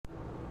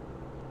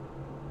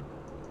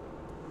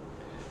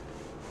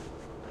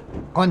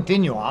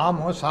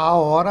Continuamos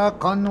ahora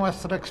con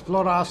nuestra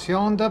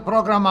exploración de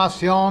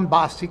programación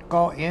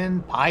básico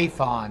en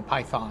Python,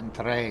 Python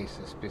 3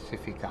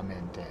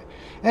 específicamente.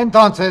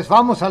 Entonces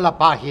vamos a la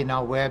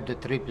página web de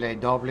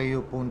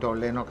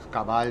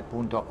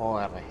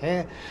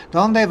www.linuxcabal.org,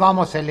 donde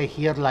vamos a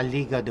elegir la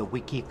liga de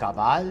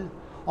LinuxCabal,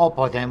 o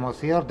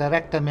podemos ir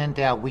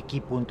directamente a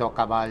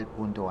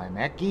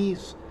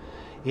wiki.cabal.mx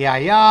y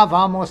allá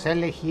vamos a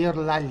elegir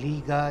la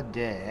liga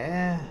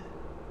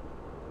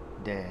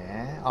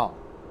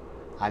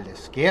a la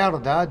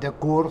izquierda de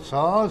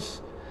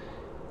cursos,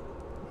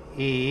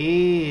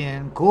 y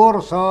en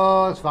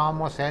cursos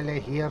vamos a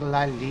elegir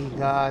la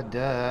liga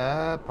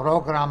de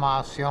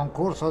programación,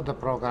 curso de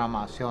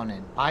programación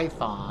en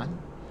Python,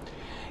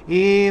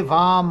 y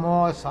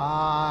vamos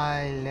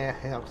al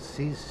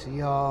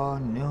ejercicio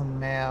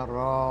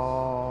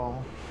número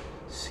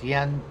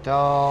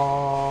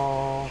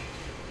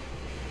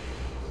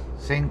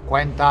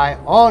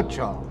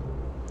 158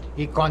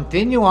 y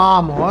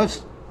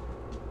continuamos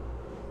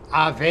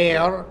a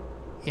ver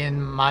en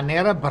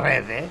manera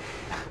breve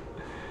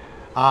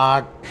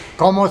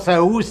cómo se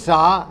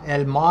usa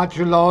el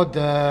módulo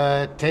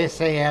de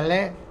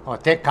TCL o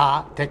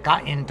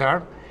TK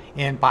Inter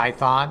en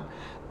Python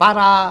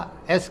para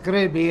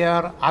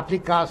escribir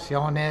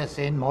aplicaciones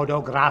en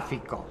modo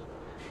gráfico,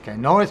 que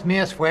no es mi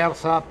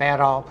esfuerzo,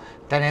 pero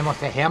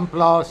tenemos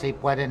ejemplos y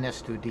pueden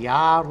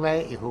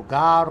estudiarle y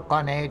jugar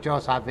con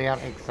ellos a ver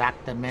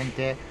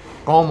exactamente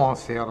cómo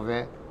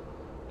sirve.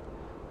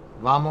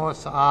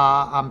 Vamos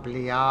a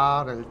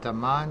ampliar el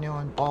tamaño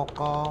un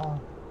poco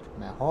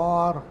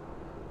mejor.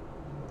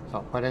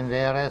 ¿Pueden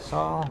ver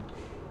eso?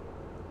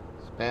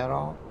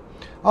 Espero.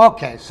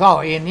 Ok,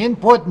 en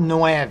input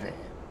 9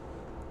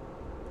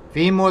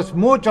 vimos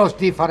muchas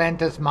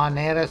diferentes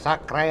maneras a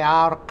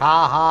crear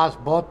cajas,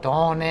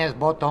 botones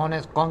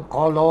con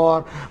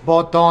color,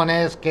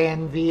 botones que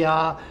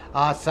envía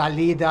a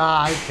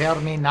salida al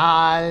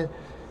terminal.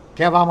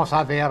 ¿Qué vamos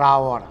a ver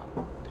ahora?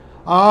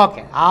 Ok,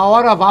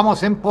 ahora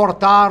vamos a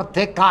importar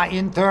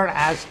tkinter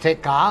as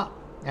tk,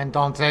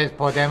 entonces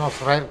podemos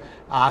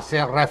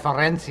hacer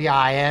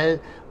referencia a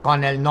él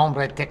con el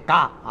nombre tk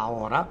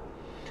ahora.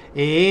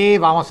 Y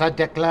vamos a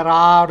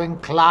declarar en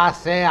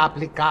clase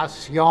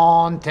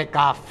aplicación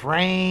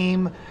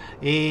tkFrame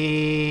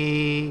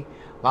y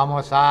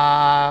vamos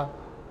a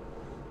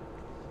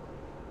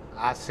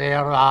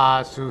hacer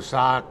sus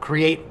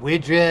create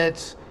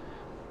widgets.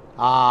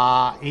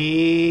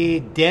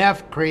 Y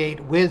def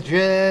create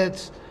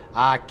widgets.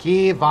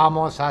 Aquí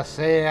vamos a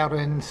hacer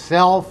un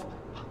self,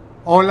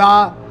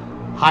 hola,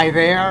 hi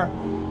there,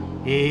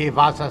 y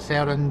vas a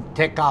hacer un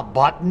tk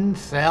button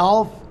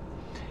self,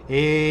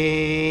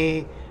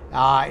 y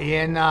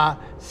en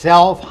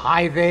self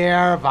hi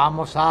there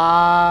vamos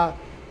a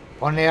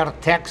poner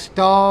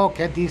texto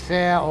que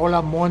dice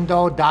hola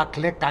mundo, da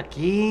clic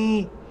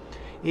aquí,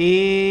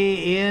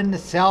 y en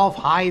self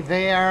hi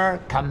there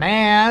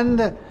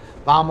command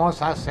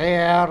vamos a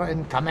hacer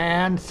en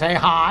command say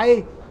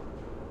hi,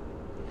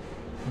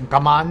 un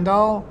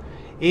comando,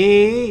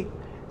 y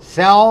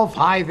self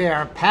hi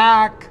there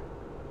pack,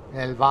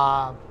 él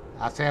va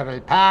a hacer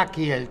el pack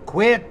y el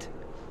quit,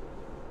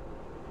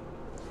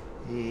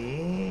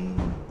 y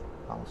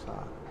vamos a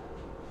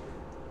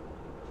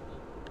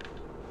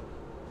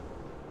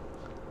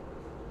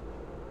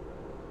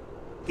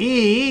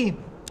y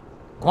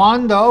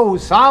cuando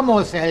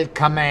usamos el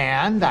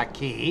command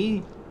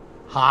aquí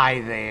hi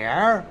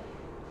there,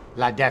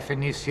 la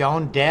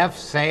definición def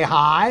say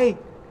hi,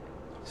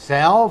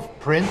 self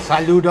print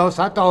saludos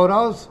a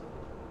todos,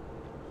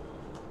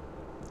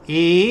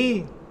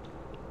 y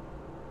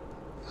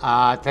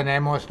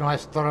tenemos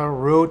nuestro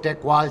root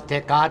igual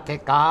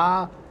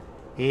tk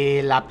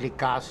y la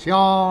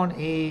aplicación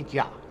y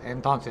ya.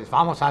 Entonces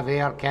vamos a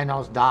ver qué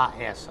nos da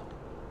eso.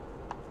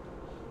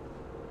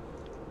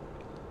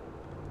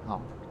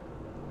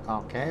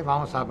 Ok,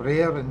 vamos a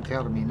abrir un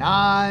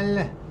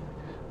terminal.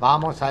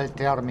 Vamos al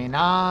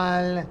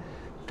terminal,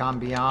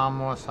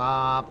 cambiamos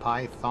a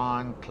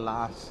Python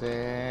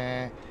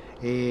clase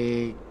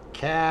y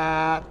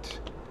cat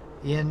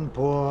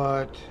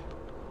input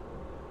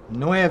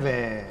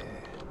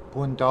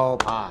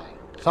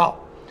 9.py.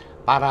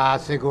 Para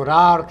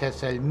asegurar que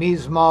es el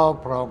mismo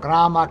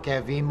programa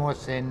que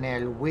vimos en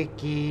el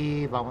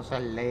wiki, vamos a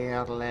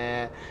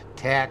leerle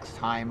text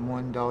hi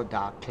mundo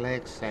da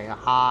click say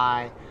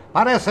hi.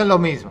 Parece lo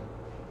mismo.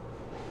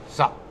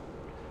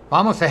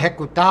 Vamos a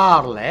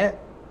ejecutarle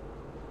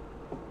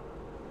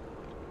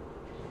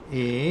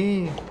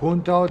y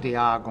punto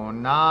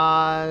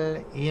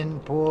diagonal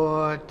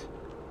input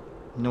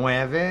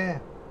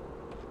 9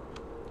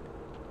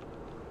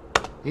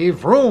 y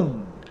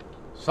vroom.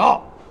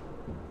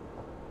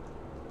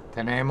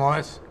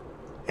 Tenemos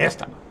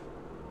esta.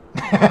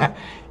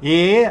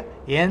 Y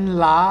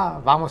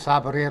vamos a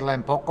abrirla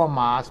un poco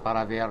más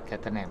para ver qué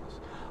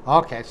tenemos.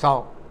 Ok,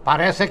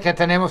 parece que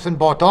tenemos un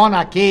botón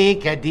aquí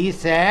que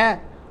dice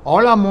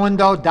hola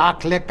mundo, da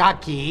clic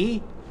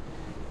aquí.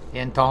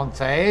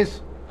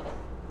 Entonces,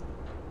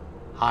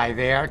 hi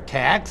there,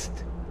 text.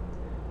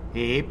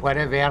 Y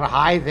puede ver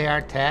hi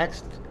there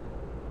text.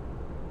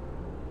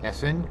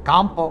 Es un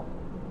campo.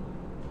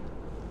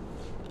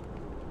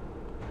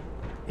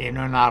 En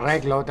un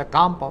arreglo de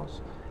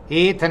campos.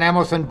 Y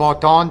tenemos un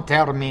botón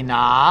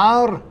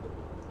terminar.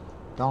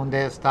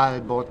 ¿Dónde está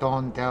el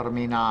botón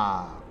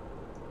terminar?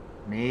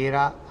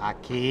 Mira,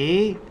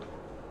 aquí.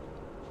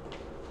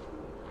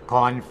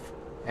 Con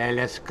el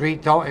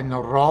escrito en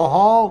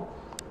rojo.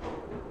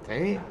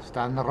 ¿Sí?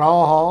 Está en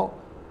rojo.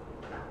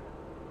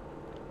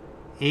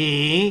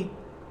 Y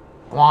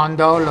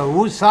cuando lo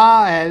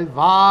usa, él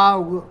va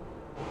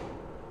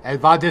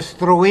a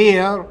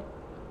destruir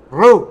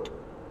root.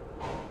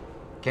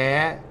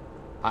 Que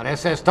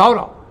parece es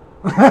todo.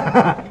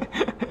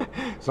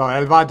 So,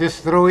 él va a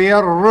destruir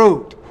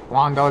root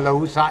cuando lo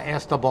usa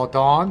este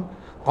botón.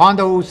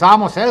 Cuando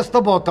usamos este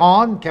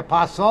botón, ¿qué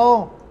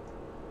pasó?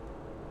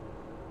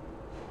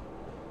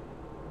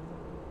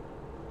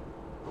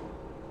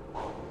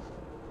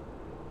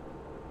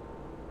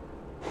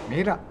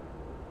 Mira,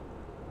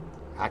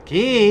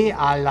 aquí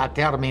a la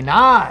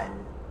terminal,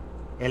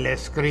 él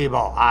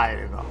escribo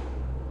algo.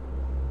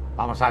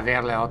 Vamos a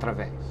verle otra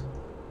vez.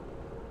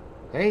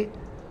 ¿Sí?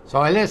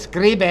 So, él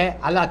escribe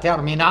a la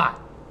terminal,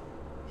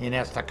 en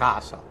este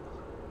caso.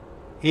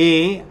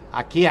 Y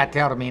aquí a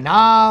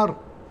terminar,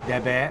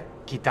 debe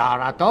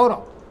quitar a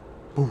todo.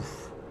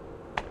 Puf.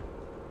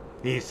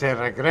 Y se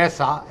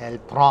regresa el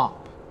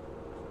prompt.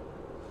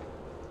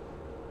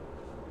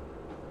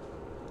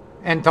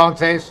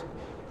 Entonces,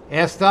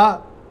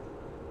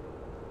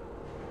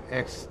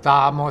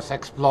 estamos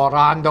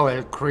explorando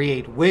el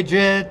Create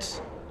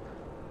Widgets.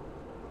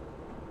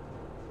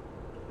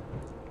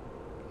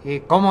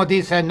 Y como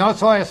dice, no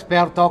soy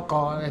experto,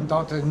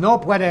 entonces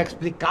no puedo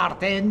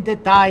explicarte en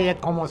detalle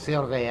cómo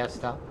sirve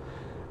esto.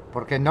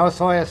 Porque no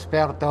soy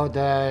experto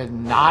de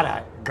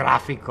nada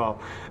gráfico.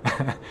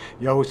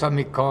 Yo uso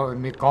mi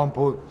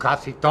compu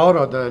casi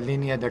todo de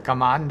línea de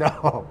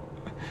comando.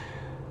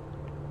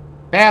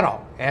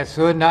 Pero es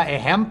un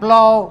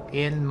ejemplo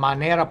en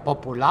manera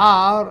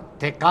popular.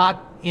 TCAT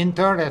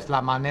Inter es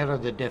la manera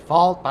de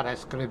default para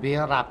escribir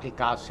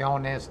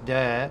aplicaciones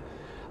de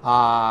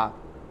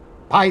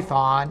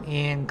Python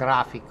en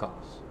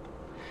gráficos.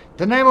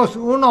 Tenemos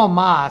uno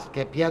más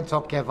que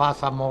pienso que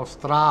vas a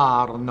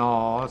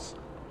mostrarnos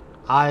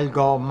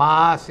algo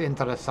más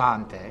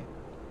interesante.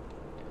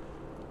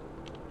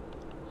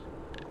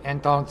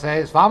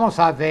 Entonces vamos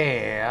a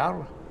ver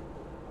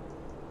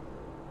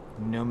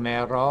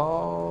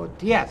número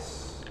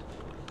 10.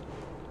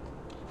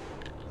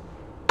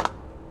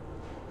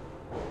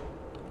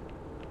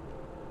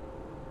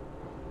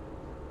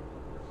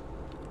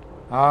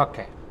 Ok.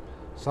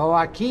 So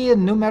aquí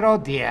en número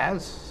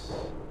 10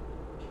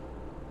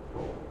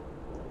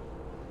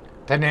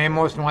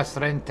 tenemos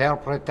nuestro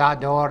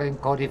interpretador en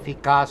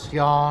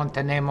codificación,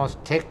 tenemos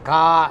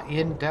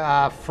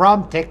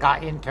from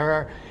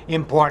TK-Inter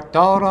import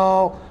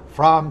todo,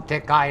 from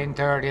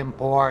TK-Inter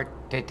import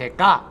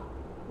TTK.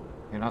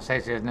 Yo no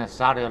sé si es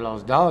necesario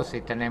los dos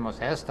si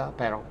tenemos esta,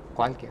 pero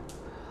cualquiera.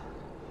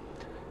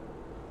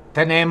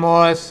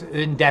 Tenemos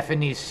una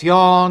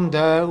definición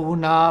de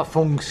una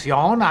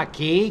función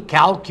aquí,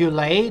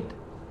 calculate,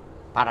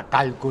 para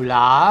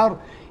calcular,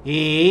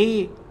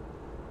 y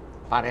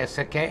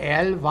parece que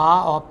él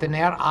va a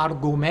obtener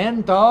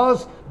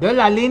argumentos de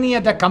la línea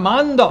de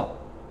comando.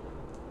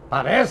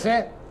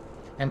 Parece.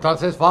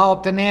 Entonces va a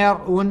obtener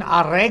un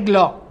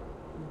arreglo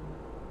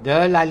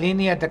de la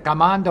línea de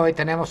comando y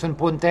tenemos un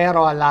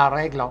puntero al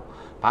arreglo.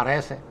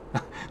 Parece.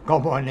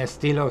 Como en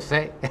estilo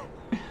C.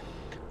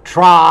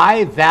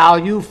 Try,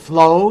 value,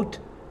 float,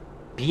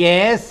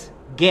 pies,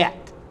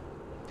 get.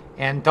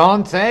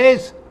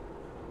 Entonces,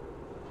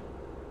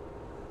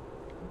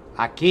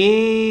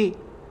 aquí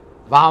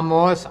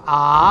vamos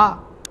a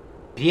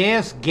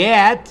pies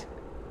get,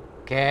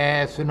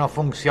 que es una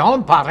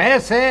función,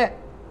 parece.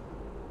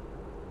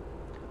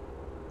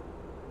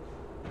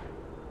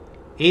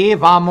 Y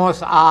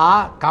vamos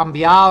a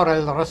cambiar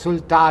el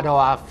resultado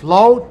a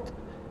float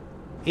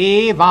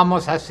y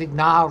vamos a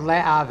asignarle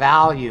a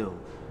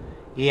value.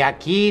 Y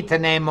aquí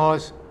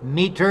tenemos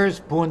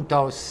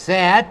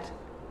meters.set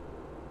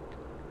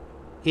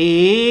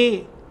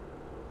y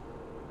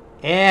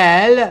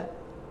él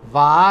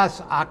va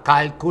a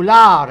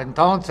calcular.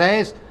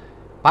 Entonces,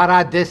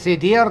 para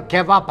decidir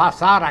qué va a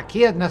pasar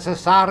aquí es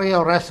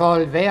necesario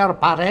resolver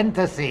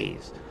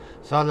paréntesis.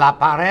 So, la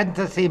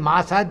paréntesis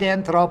más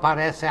adentro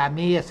parece a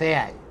mí es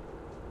él.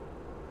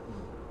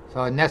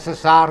 So, es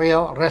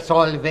necesario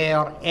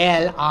resolver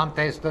él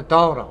antes de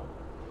todo.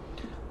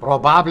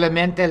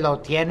 Probablemente lo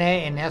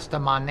tiene en esta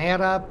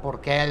manera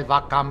porque él va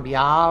a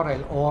cambiar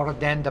el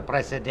orden de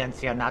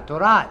precedencia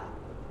natural.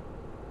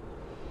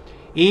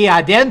 Y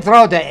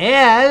adentro de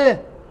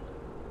él,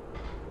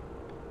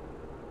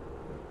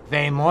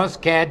 vemos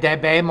que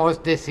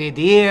debemos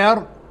decidir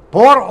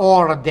por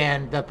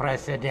orden de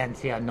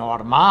precedencia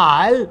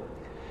normal.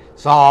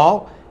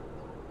 So,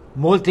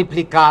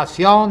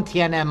 multiplicación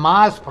tiene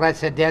más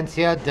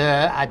precedencia de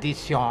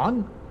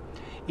adición.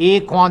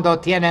 Y cuando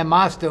tiene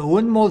más de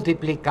una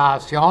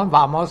multiplicación,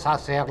 vamos a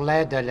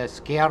hacerle de la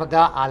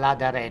izquierda a la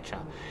derecha.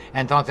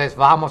 Entonces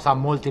vamos a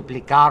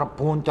multiplicar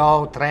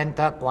punto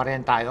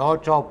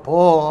 3048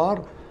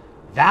 por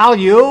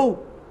value,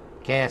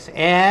 que es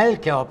el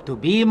que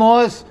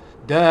obtuvimos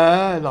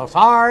de los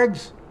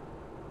args.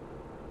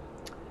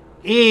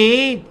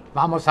 Y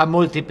vamos a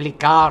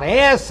multiplicar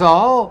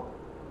eso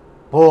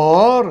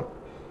por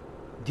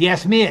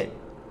 10,000.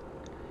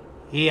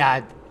 Y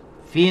a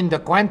fin de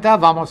cuentas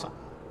vamos a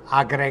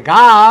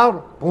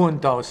agregar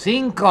punto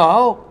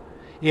 5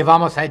 y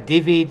vamos a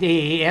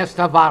dividir.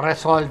 Esto va a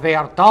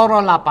resolver toda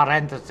la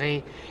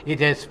paréntesis y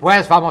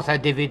después vamos a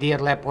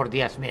dividirle por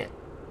 10,000.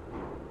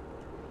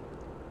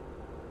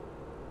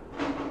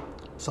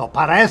 So,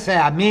 parece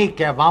a mí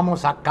que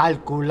vamos a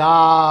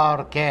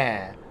calcular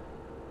 ¿qué?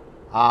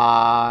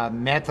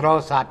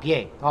 Metros a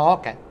pie. Oh,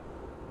 ok.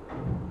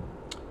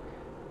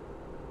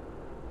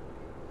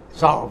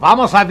 So,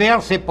 vamos a ver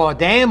si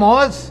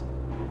podemos.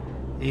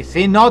 Y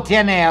si no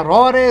tiene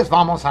errores,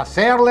 vamos a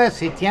hacerle.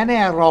 Si tiene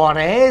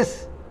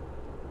errores,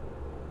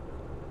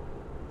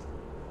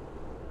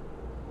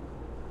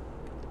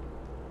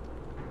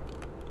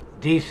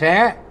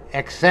 dice,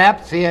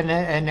 except si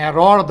en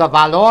error de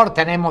valor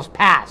tenemos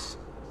pass.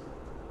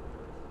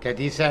 Que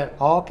dice,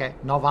 ok,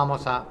 no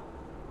vamos a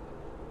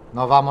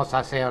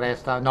hacer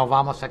esto, no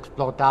vamos a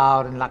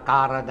explotar en la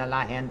cara de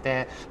la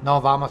gente,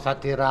 no vamos a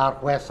tirar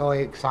hueso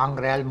y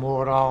sangre al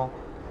muro.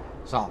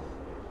 So,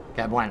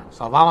 que bueno,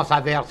 so vamos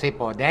a ver si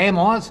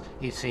podemos,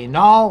 y si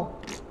no,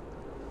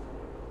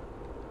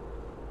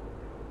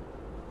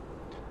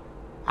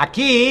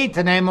 aquí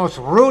tenemos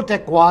root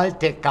igual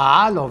tk,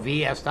 lo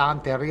vi hasta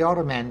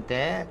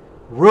anteriormente,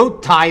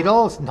 root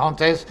titles.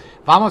 Entonces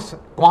vamos,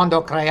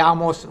 cuando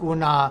creamos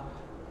una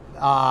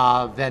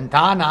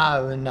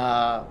ventana,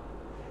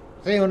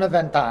 una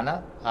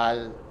ventana,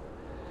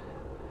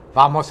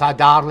 vamos a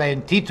darle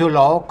un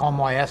título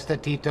como este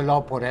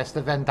título por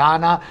esta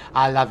ventana.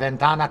 A la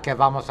ventana que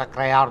vamos a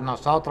crear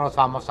nosotros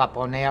vamos a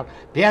poner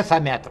pies a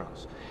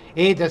metros.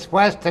 Y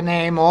después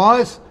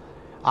tenemos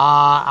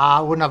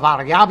una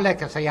variable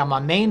que se llama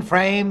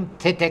mainframe,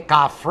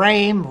 ttk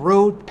frame,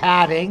 root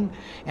padding.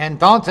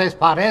 Entonces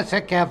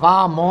parece que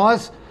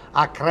vamos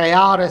a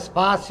crear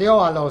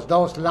espacio a los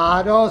dos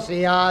lados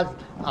y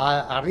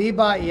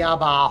arriba y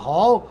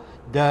abajo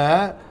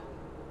de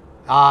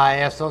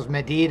estas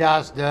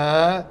medidas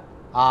de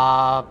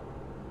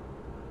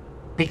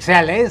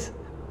píxeles.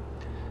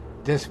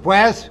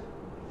 Después,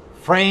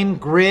 frame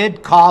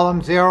grid,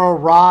 column 0,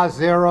 raw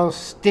 0,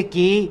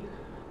 sticky,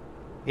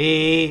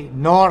 y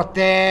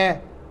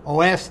norte,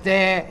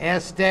 oeste,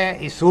 este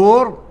y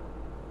sur.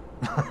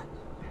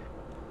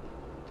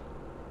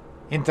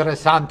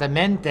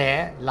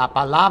 Interesantemente, la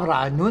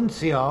palabra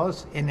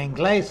anuncios en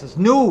inglés es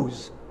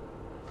news.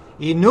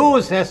 Y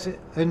news es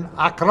un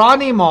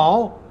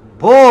acrónimo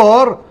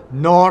por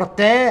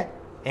norte,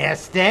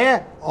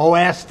 este,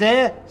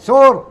 oeste,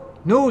 sur.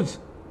 News.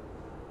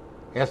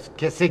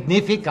 ¿Qué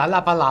significa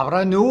la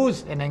palabra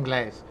news en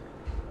inglés?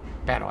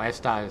 Pero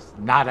esta es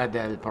nada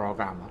del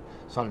programa,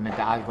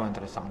 solamente algo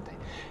interesante.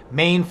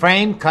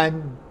 Mainframe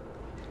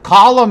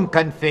column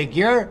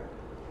configure.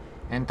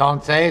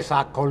 Entonces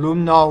a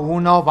columna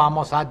 1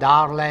 vamos a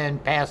darle un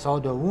peso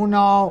de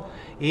 1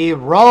 y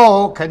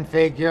row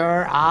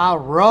configure a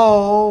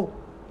row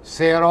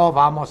 0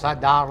 vamos a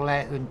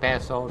darle un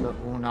peso de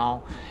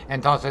 1.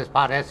 Entonces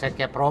parece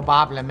que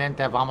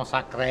probablemente vamos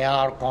a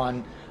crear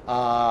con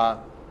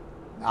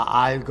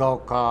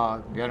algo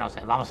que yo no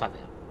sé, vamos a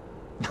ver.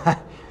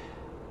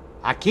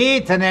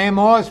 Aquí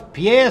tenemos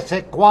pies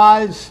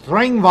igual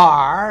string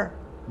var,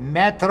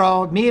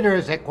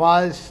 meters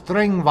igual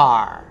string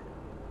var,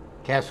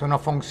 que es una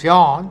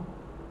función.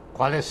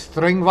 ¿Cuál es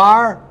string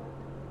var?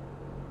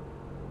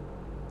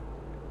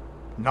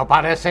 No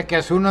parece que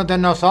es uno de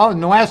nosotros,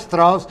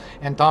 nuestros,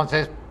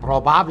 entonces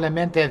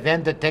probablemente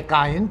vende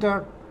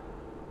tk-inter.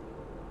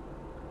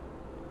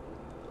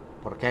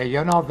 Porque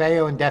yo no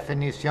veo en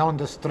definición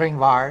de string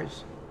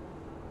vars.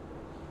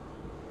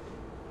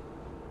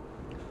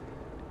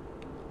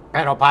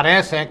 Pero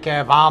parece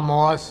que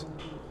vamos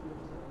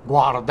a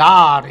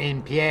guardar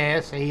en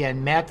pies y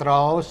en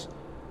metros.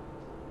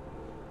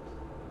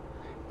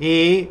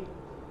 Y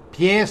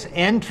pies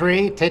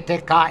entry,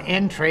 ttk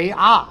entry,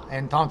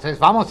 entonces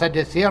vamos a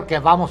decir que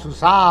vamos a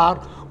usar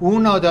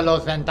uno de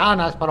las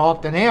ventanas para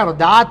obtener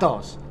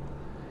datos.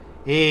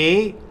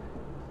 Y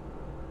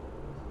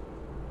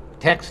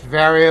text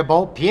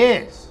variable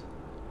pies.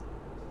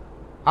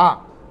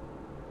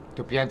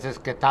 ¿Tú piensas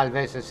que tal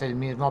vez es el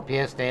mismo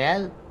pies de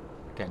él?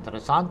 Qué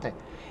interesante.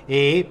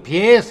 Y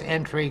pies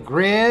entry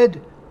grid.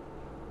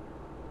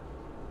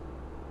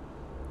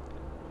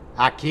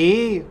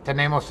 Aquí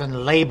tenemos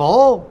un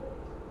label.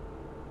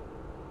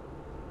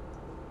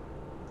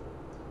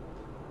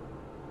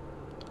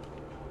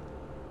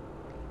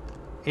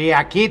 Y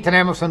aquí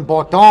tenemos un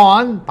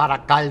botón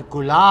para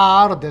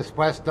calcular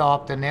después de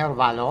obtener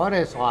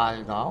valores o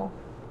algo.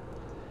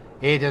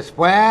 Y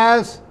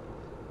después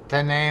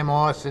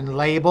tenemos un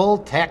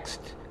label,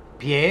 text,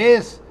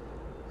 pies.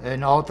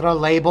 En otra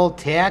label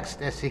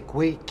text es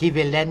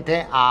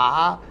equivalente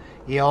a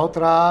y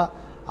otra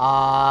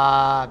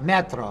a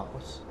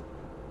metros.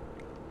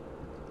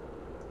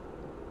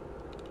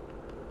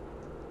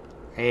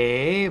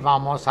 Y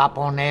vamos a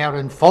poner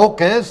en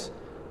focus.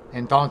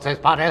 Entonces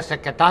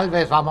parece que tal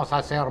vez vamos a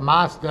hacer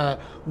más de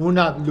un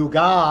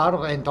lugar.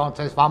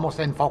 Entonces vamos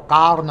a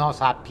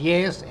enfocarnos a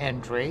pies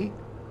entry.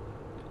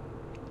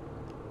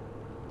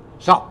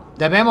 So,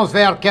 debemos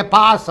ver qué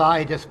pasa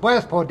y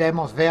después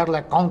podemos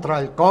verle contra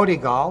el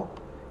código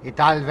y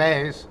tal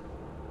vez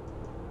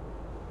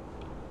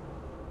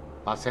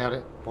va a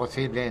ser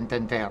posible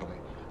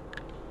entenderle.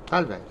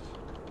 Tal vez.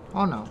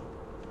 O no.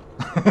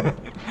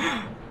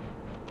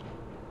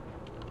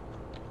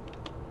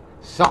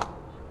 So.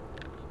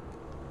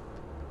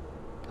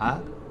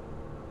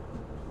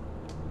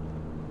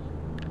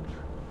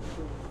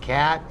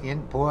 Cat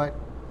input.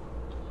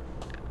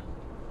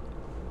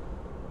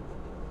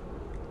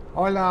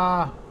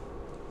 Hola.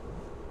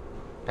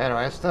 Pero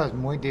esto es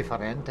muy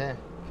diferente.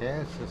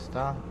 ¿Qué es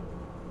esta?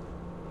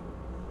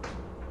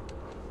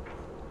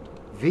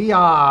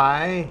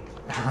 VI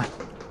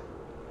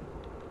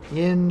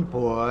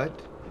input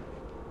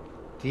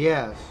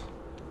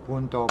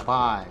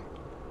 10.py.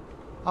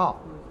 Oh.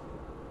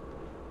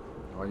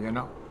 Oh, you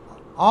know.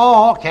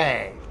 Oh, ok.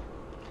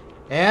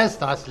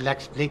 Esta es la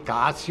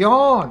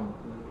explicación.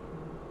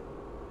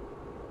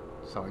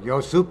 So,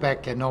 yo supe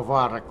que no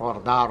voy a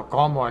recordar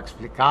cómo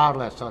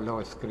explicarle,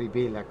 solo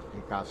escribí la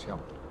explicación.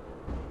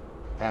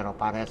 Pero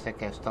parece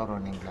que es todo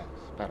en inglés.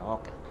 Pero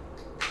ok.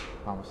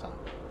 Vamos a ver.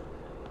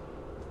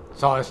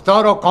 So, es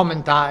todo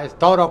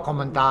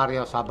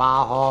comentarios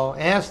abajo.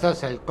 Este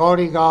es el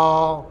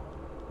código.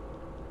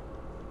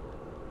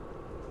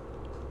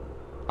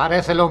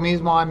 Parece lo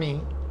mismo a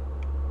mí.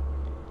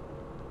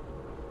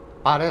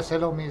 Parece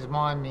lo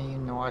mismo a mí.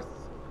 No es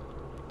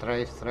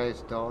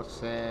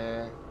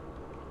 3312.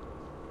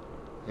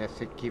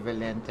 Es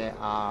equivalente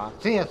a...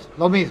 Sí, es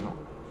lo mismo.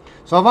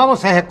 So,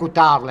 vamos a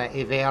ejecutarle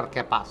y ver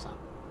qué pasa.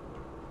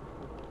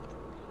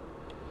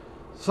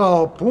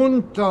 So,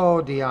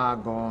 punto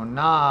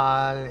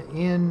diagonal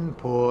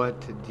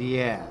input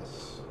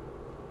 10.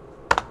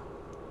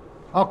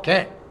 Ok.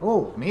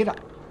 Mira.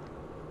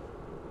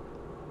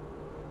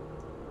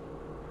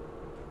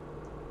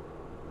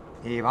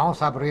 Y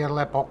vamos a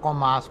abrirle poco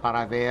más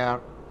para ver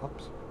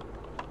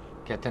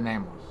qué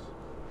tenemos.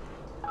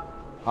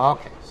 Ok,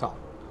 so.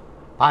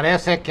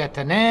 Parece que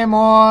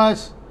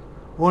tenemos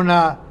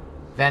una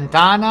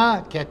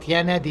ventana que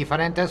tiene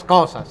diferentes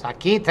cosas.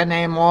 Aquí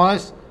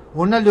tenemos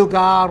un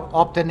lugar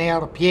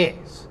obtener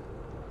pies.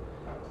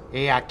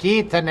 Y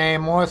aquí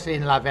tenemos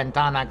en la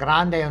ventana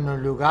grande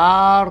un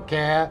lugar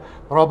que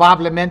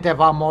probablemente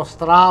va a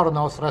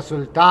mostrarnos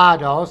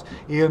resultados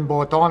y un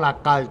botón a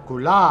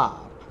calcular.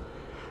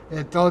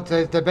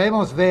 Entonces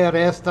debemos ver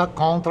esto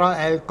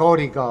contra el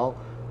código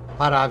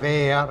para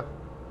ver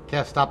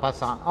qué está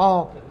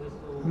pasando.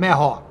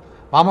 Mejor.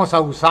 Vamos a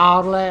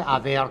usarle a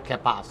ver qué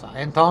pasa.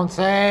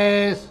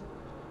 Entonces,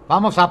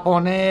 vamos a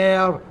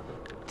poner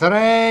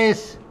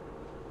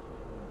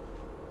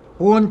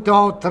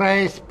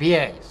 3.3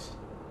 pies.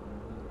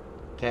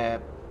 Que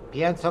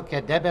pienso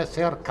que debe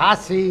ser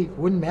casi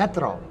 1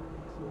 metro.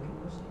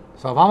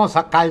 So, vamos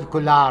a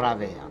calcular a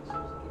ver.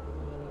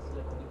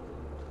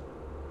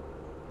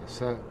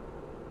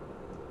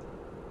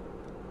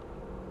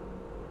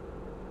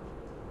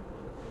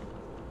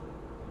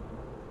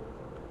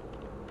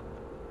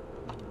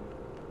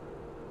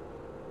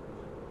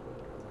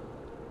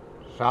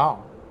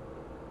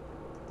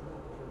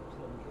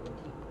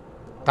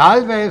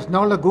 Tal vez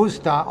no le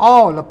gusta.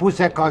 Lo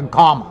puse con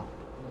coma.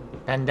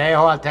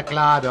 Pendejo al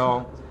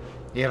teclado.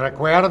 Y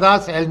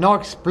recuerdas, él no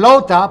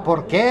explota.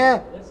 ¿Por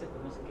qué?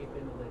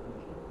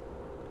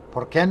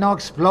 ¿Por qué no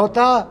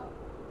explota?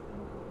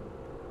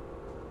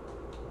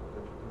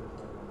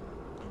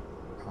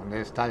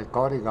 ¿Dónde está el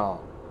código?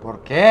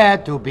 ¿Por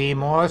qué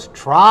tuvimos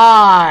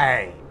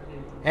try?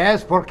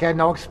 Es porque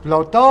no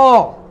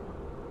explotó.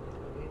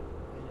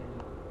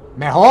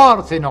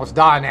 Mejor si nos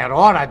dan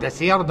error a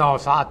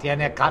decirnos,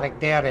 tiene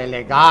carácter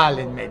ilegal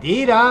en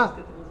medida,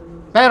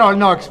 pero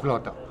no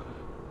explotó.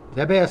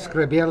 Debe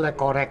escribirle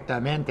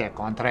correctamente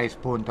con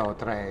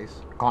 3.3,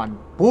 con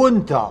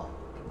punto.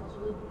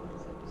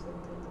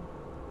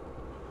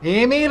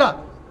 Y mira.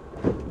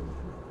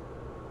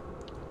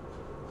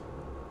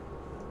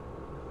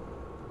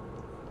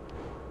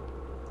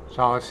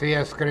 So, si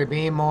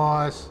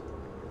escribimos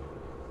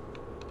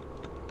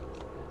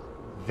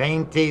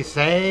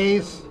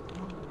 26...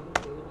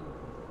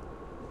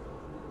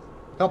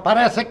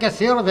 parece que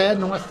sirve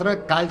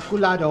nuestro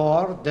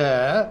calculador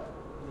de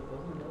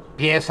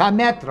pies a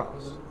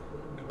metros.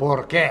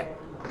 ¿Por qué?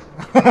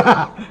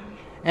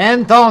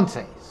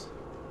 Entonces,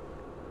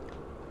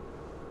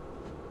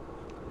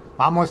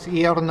 vamos a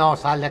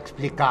irnos a la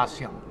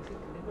explicación.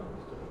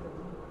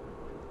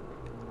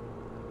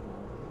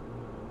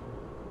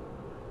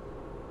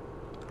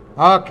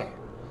 Ok.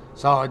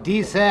 So,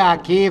 dice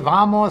aquí,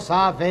 vamos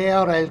a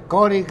ver el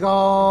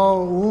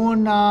código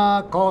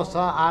una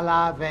cosa a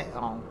la vez.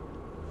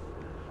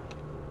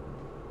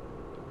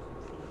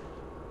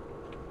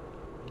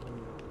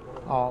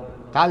 O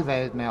tal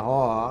vez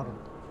mejor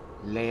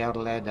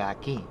leerle de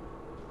aquí.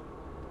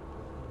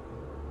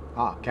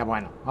 Ah, qué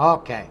bueno.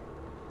 Ok.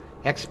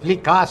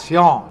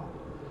 Explicación.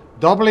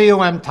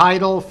 WM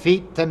title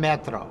feet to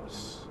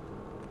metros.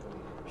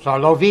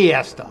 Solo vi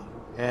esto.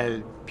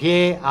 El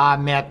pie a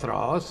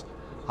metros,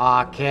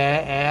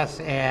 que es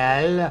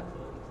el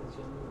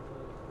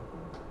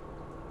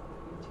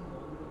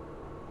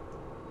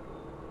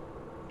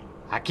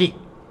aquí.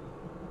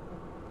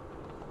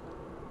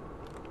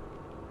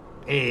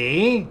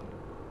 Y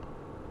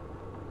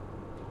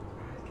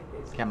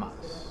 ¿qué más?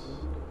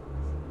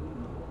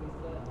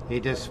 Y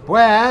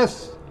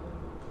después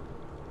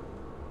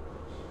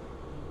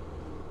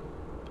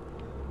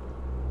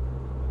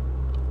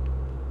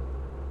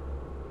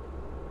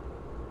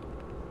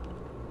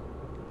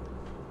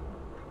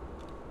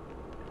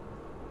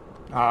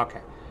ok.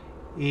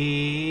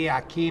 Y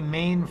aquí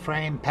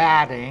mainframe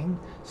padding.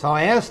 So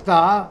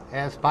esta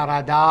es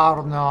para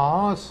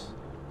darnos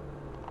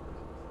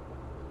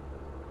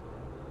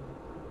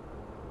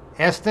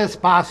este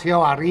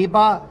espacio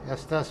arriba,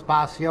 este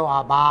espacio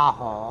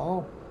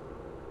abajo.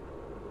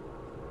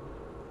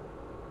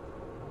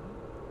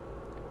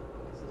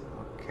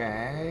 Ok.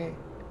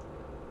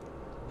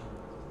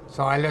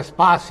 So el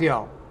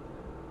espacio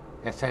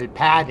es el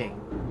padding.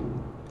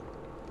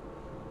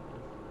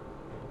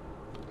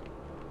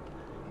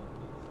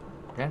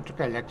 Pienso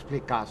que la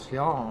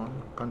explicación,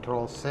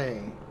 control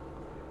C.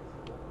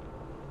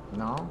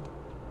 No. No.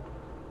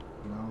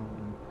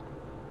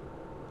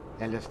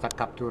 Él está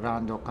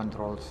capturando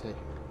control C.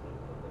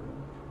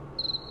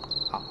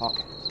 Ah, ok,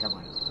 qué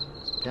bueno.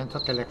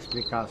 Pienso que la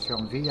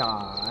explicación VI,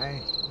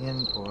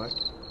 input,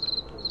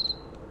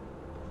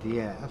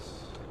 10,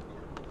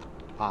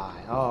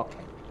 I, ok.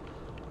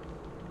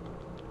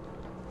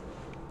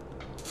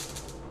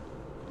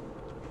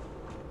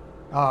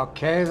 Ok,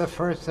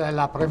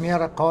 la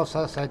primera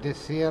cosa es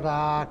decir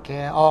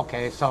que, ok,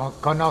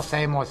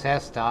 conocemos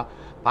esta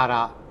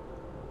para,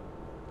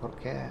 ¿por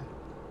qué?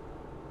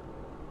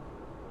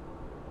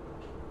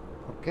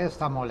 ¿Por qué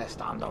está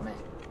molestándome?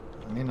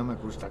 A mí no me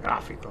gustan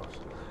gráficos.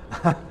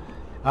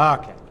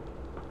 Ok.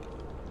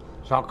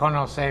 So,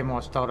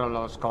 conocemos todas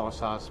las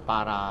cosas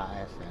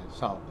para ese.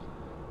 So,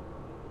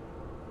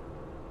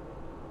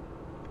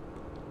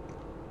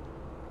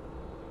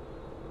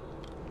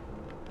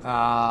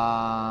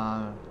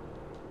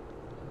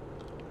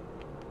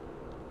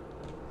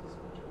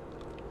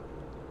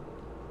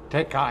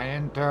 teca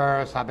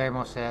enter,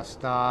 sabemos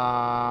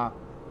esta.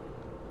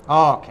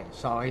 Ok,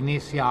 so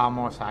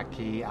iniciamos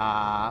aquí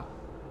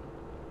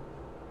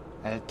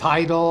el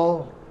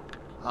title.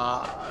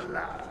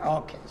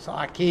 Ok, so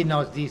aquí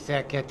nos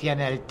dice que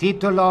tiene el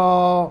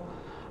título,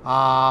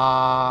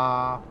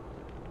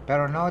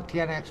 pero no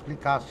tiene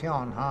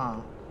explicación.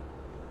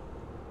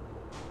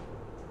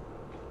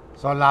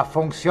 So la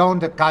función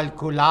de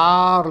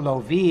calcular,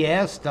 lo vi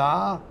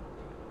esta.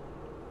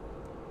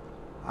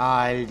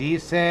 Él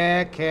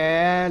dice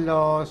que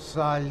las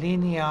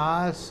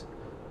líneas.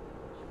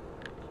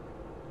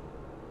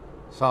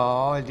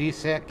 So it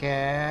dice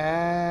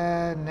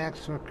que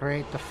next we'll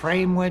create the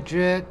frame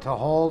widget to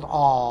hold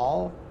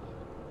all.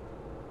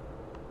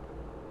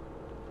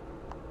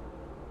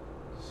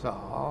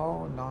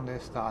 So, ¿dónde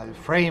está el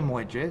frame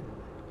widget?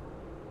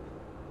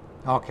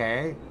 Ok,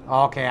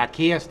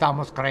 aquí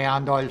estamos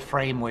creando el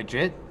frame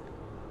widget.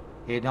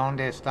 ¿Y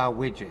dónde está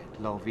widget?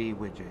 Lo vi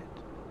widget.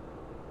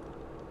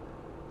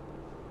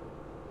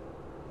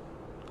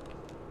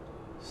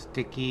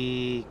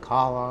 Sticky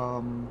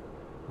column.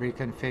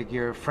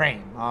 Reconfigure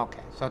frame. Ok,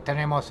 so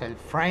tenemos el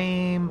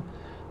frame.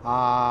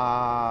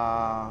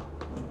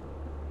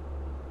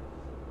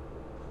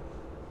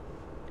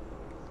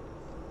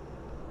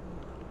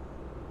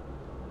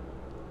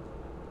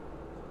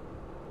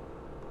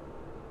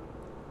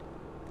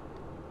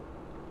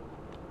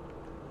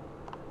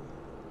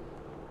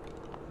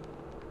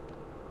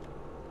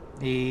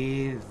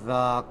 Y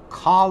the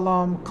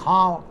column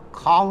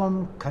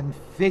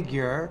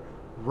configure,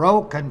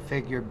 row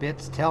configure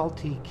bits tell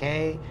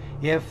TK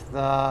if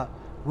the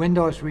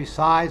window is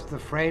resized, the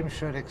frame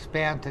should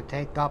expand to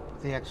take up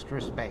the extra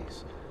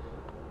space.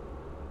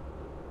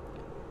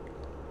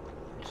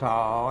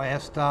 So,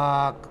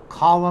 esta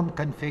column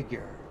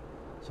configure.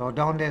 So,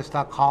 ¿dónde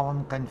está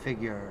column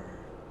configure?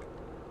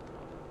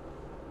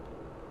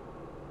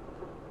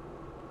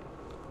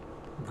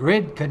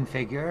 Grid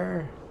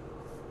configure.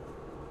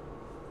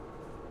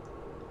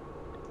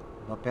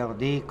 Lo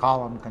perdí,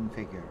 column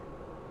configure.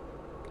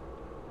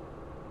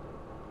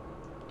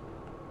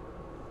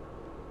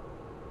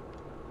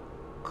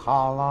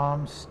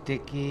 Column,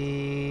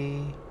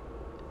 sticky.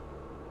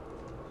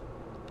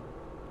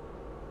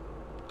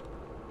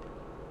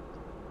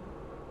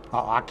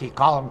 Aquí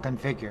column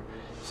configure.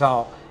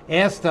 So,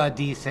 esta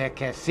dice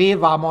que si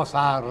vamos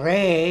a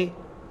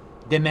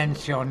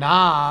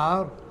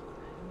redimensionar,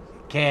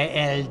 que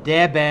él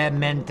debe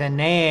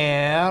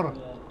mantener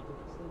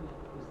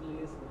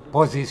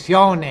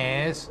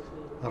posiciones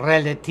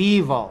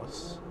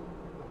relativos.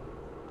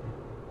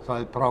 So,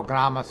 el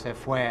programa se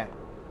fue.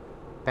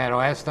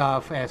 pero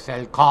esta es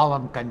el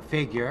column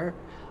configure.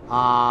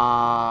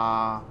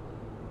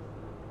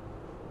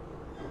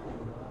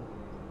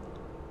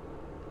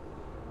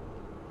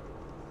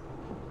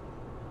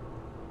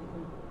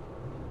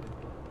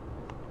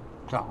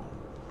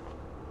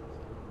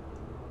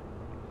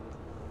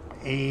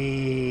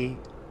 Y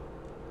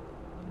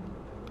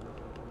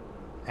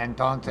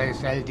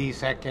entonces él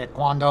dice que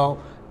cuando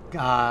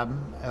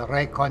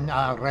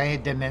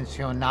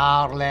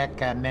redimensionarle,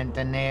 que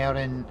mantener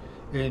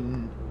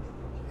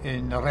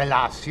en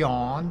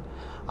relación,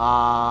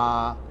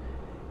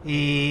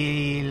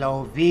 y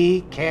lo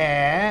vi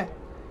que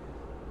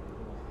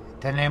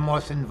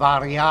tenemos un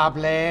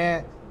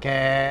variable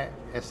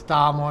que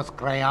estamos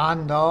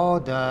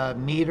creando de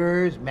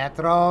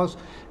metros,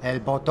 el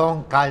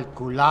botón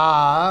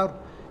calcular,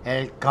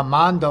 el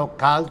comando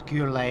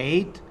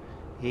calculate,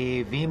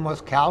 y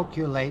vimos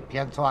calculate,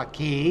 pienso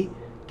aquí,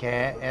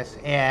 que es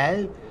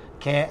el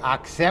que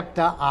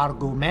acepta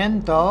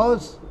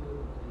argumentos,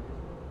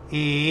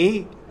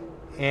 y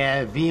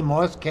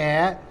vimos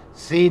que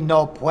si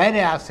no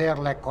puede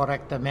hacerle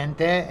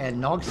correctamente, él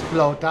no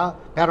explota,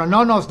 pero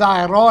no nos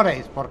da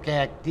errores,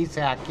 porque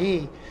dice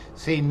aquí,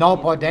 si no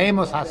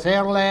podemos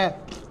hacerle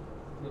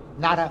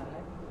nada,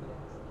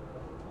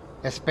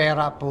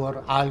 espera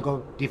por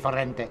algo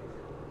diferente.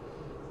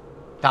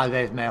 Tal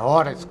vez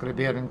mejor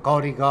escribir un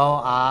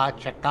código a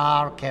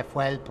checar qué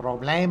fue el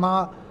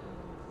problema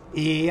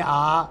y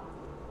a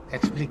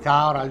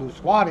explicar al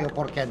usuario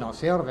por qué no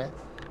sirve,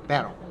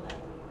 pero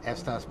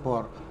esto es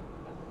por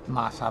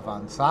más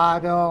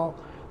avanzado.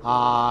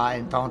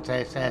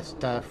 Entonces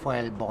este fue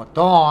el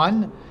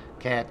botón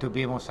que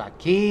tuvimos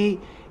aquí,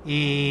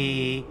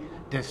 y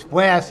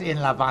después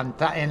en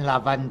la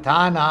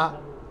ventana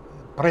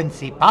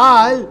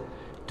principal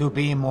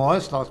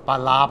tuvimos las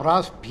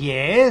palabras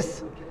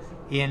pies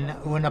en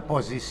una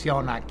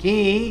posición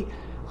aquí,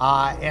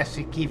 es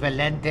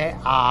equivalente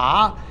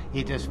a,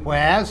 y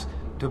después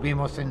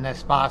tuvimos un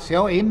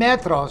espacio y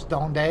metros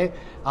donde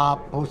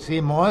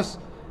pusimos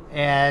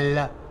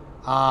el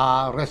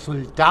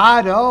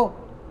resultado.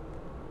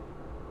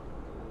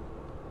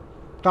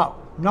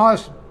 No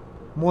es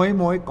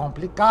muy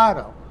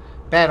complicado,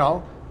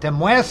 pero te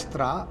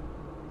muestra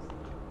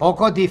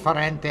poco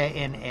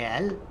diferente en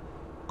él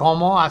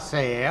cómo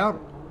hacer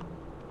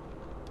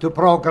tu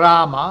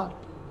programa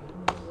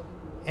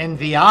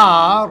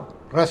enviar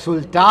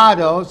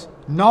resultados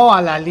no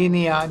a la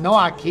línea, no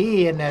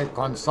aquí en el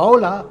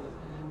consola,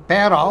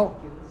 pero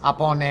a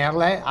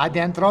ponerle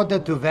adentro de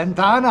tu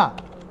ventana,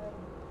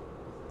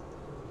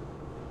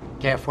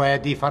 que fue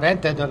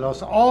diferente de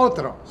los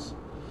otros.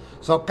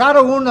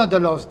 Cada uno de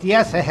los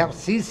 10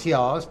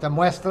 ejercicios te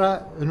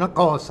muestra una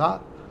cosa,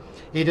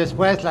 y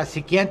después la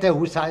siguiente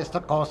usa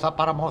esta cosa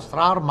para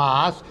mostrar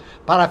más,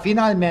 para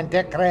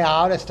finalmente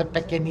crear esta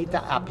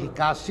pequeñita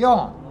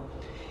aplicación.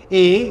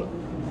 Y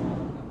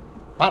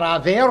para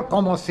ver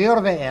cómo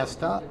sirve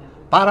esta,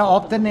 para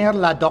obtener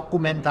la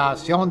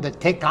documentación de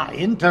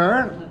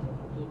TK-Inter,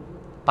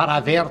 para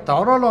ver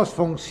todas las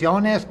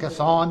funciones que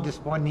son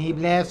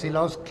disponibles y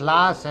las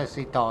clases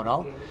y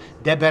todo,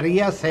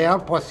 debería ser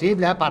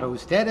posible para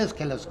ustedes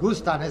que les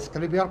gustan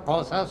escribir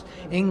cosas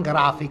en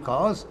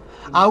gráficos,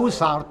 a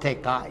usar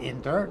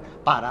TK-Inter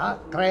para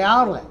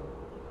crearle.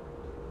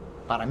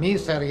 Para mí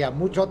sería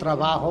mucho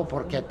trabajo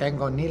porque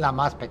tengo ni la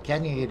más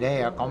pequeña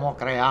idea cómo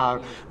crear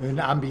un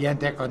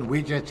ambiente con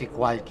widgets y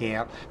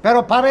cualquier,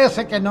 pero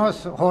parece que no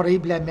es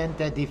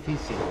horriblemente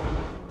difícil.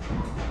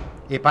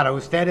 Y para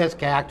ustedes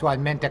que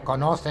actualmente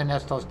conocen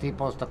estos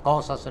tipos de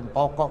cosas un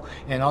poco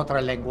en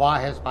otros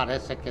lenguajes,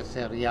 parece que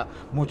sería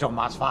mucho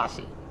más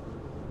fácil.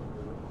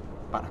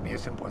 Para mí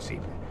es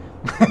imposible.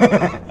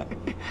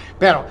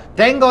 Pero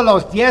tengo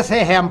los 10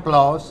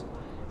 ejemplos.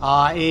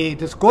 Y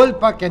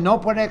disculpa que no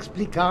puedo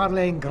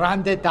explicarle en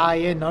gran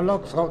detalle, no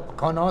lo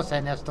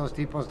conocen estos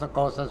tipos de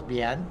cosas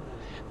bien,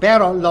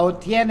 pero lo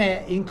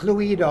tiene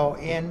incluido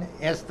en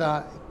este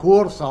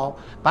curso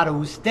para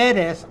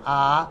ustedes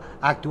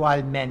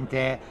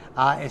actualmente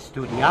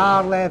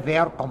estudiarle,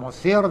 ver cómo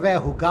sirve,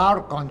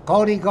 jugar con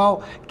código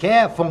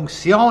que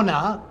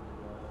funciona,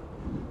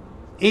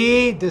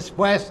 y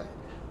después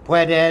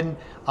pueden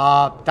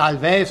tal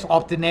vez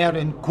obtener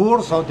un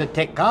curso de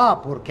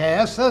TK,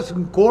 porque ese es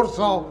un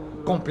curso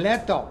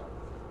completo,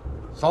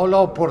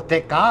 solo por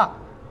TK,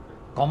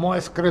 cómo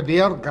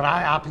escribir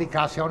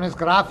aplicaciones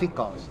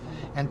gráficas.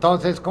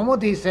 Entonces, como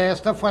dice,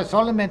 esto fue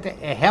solamente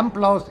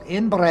ejemplos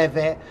en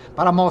breve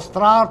para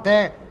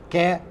mostrarte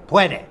que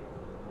puede,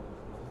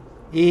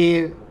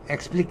 y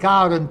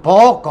explicar un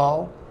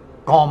poco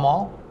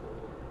cómo,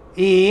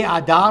 y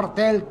a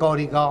darte el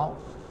código,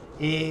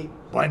 y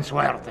buena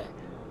suerte.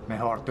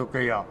 Mejor tú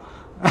que yo.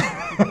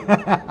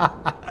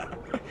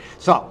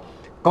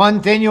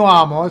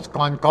 Continuamos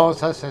con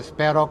cosas,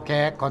 espero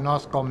que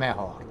conozco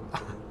mejor.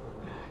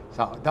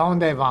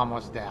 ¿Dónde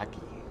vamos de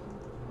aquí?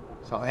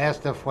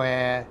 Este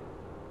fue...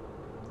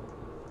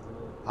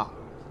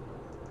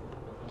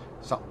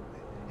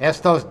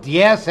 estos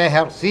 10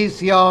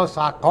 ejercicios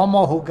a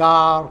cómo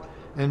jugar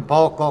un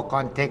poco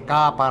con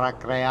TK para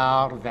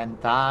crear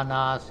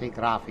ventanas y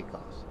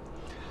gráficos.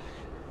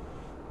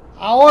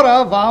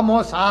 Ahora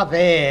vamos a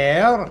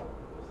ver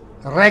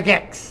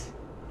regex.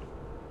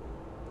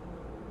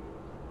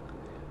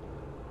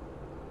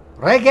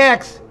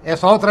 Regex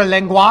es otro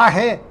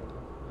lenguaje.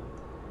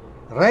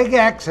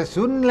 Regex es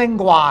un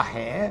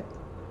lenguaje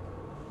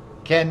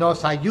que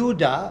nos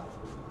ayuda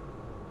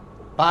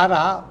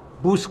para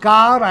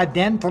buscar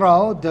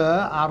adentro de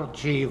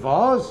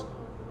archivos,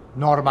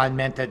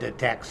 normalmente de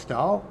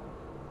texto,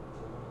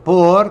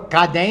 por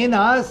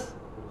cadenas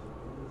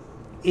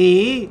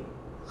y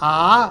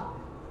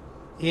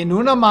en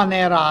una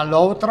manera al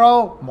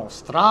otro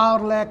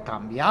mostrarle,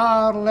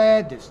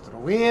 cambiarle,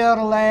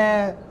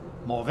 destruirle,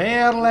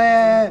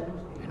 moverle,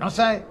 no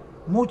sé,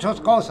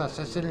 muchas cosas.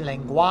 Es el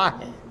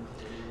lenguaje.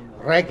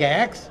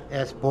 Regex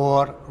es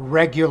por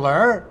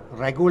regular,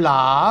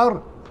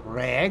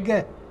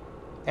 reg,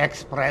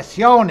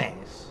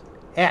 expresiones,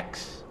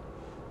 X.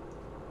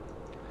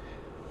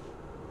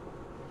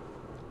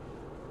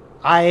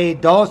 Hay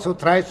 2 o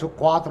 3 o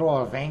 4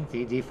 o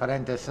 20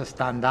 diferentes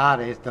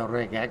estándares de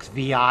regex.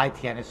 VI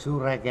tiene su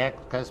regex,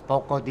 que es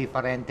poco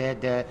diferente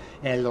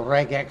del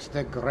regex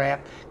de grep,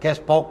 que es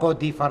poco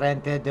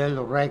diferente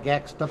del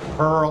regex de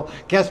Perl,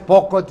 que es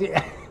poco...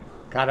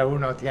 Cada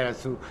uno tiene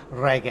su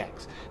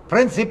regex.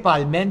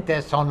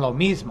 Principalmente son lo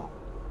mismo,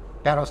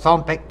 pero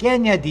son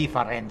pequeñas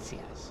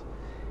diferencias.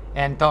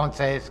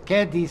 Entonces,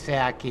 ¿qué dice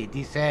aquí?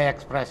 Dice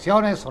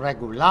expresiones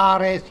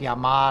regulares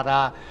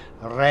llamadas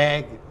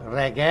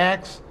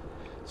regex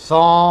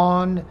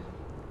son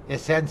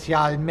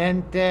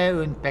esencialmente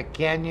un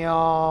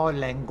pequeño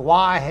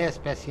lenguaje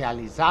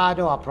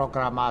especializado a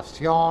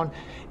programación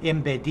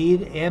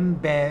embebido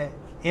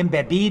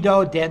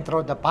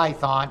dentro de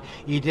Python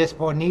y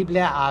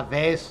disponible a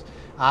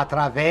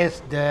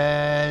través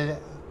del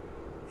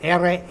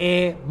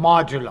RE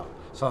módulo.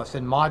 Es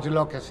un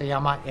módulo que se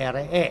llama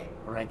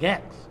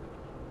regex.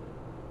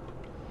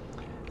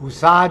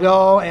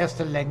 Usado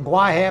este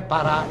lenguaje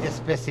para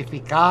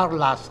especificar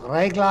las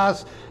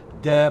reglas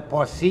de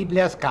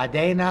posibles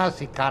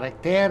cadenas y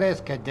caracteres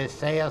que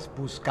deseas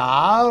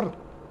buscar.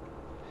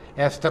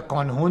 Este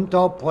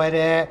conjunto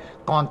puede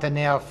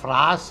contener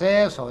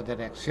frases o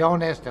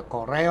direcciones de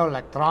correo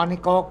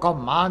electrónico,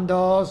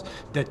 comandos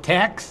de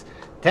text.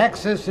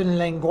 Text es un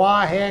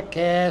lenguaje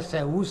que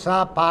se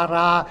usa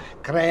para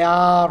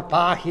crear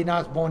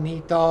páginas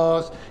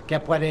bonitas que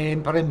puede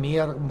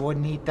imprimir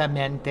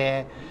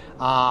bonitamente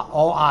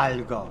o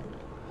algo.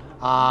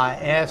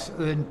 Es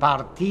un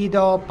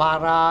partido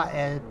para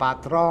el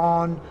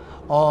patrón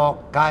o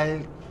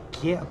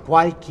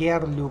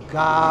cualquier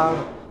lugar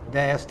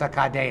de esta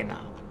cadena.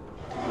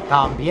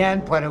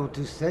 También puede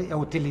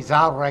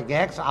utilizar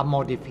regex a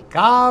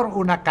modificar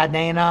una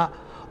cadena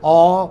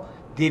o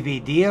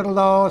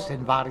dividirlos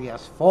en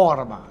varias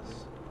formas.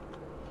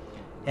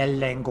 El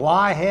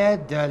lenguaje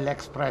de la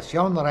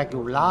expresión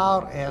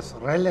regular es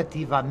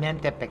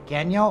relativamente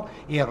pequeño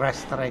y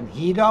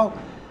restringido,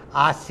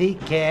 así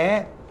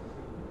que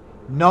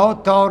no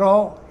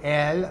todo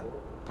el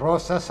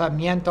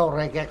procesamiento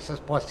regex es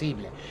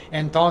posible.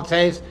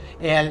 Entonces,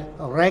 el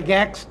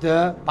regex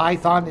de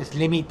Python es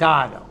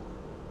limitado.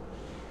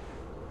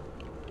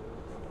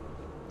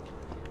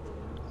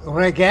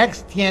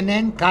 Regex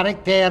tienen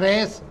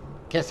caracteres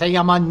que se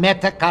llaman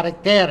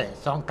metacaracteres,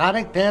 son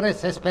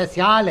caracteres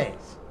especiales.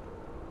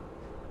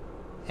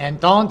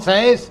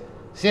 Entonces,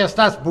 si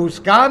estás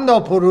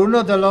buscando por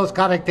uno de los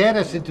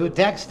caracteres en tu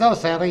texto,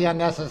 sería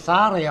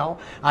necesario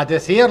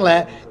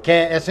decirle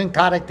que es un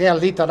carácter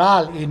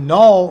literal y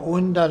no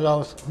uno de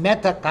los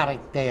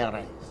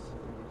metacaracteres.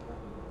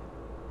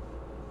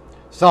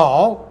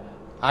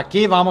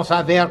 Aquí vamos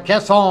a ver qué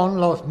son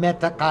los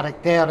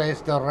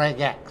metacaracteres de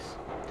regex.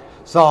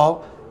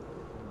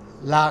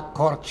 La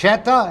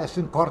corcheta, ¿es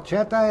una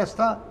corcheta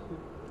esta?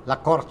 La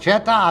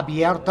corcheta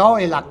abierto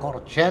y la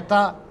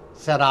corcheta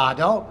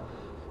cerrado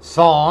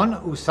son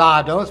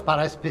usados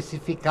para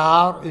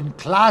especificar una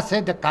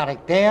clase de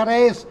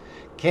caracteres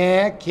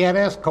que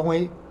quieres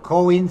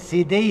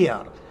coincidir.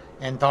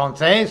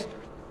 Entonces,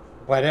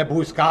 puedes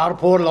buscar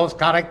por los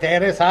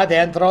caracteres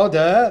adentro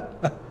de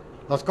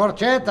las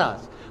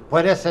corchetas.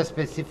 Puedes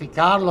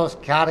especificar los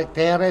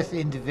caracteres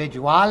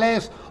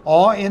individuales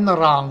o en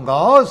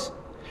rangos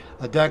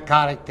de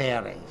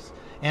caracteres.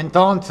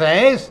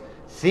 Entonces,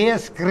 si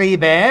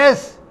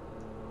escribes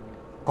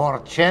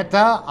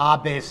corcheta,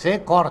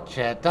 ABC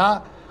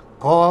corcheta,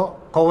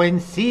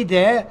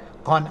 coincide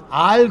con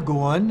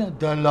algún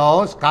de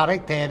los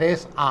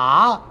caracteres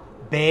A,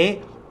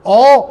 B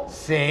o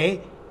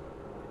C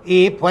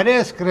y puede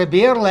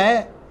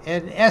escribirle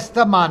en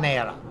esta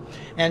manera.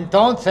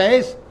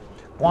 Entonces,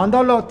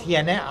 cuando lo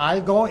tiene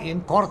algo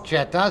en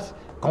corchetas,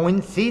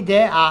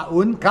 coincide a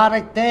un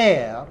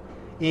carácter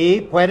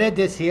y puede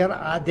decir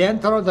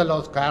adentro de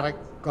los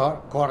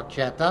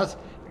corchetas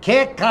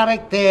qué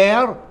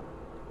carácter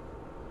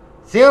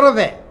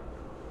sirve.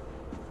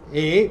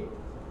 Y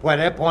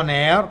puede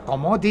poner,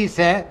 como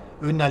dice,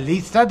 una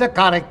lista de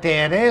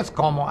caracteres,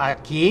 como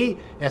aquí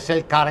es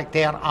el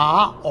carácter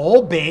A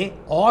o B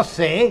o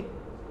C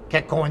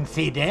que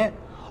coincide,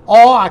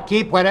 o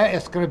aquí puede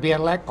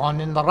escribirle con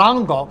un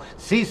rango,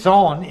 si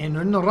son en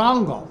un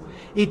rango.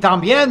 Y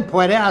también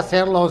puede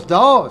hacer los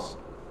dos.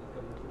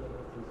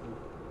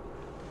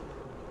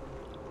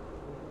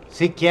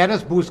 Si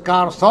quieres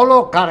buscar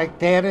solo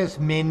caracteres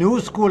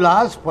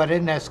minúsculas,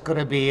 pueden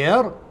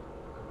escribir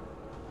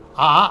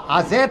A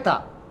a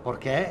Z,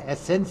 porque es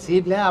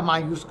sensible a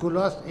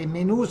mayúsculas y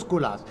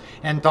minúsculas.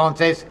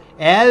 Entonces,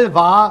 él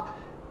va a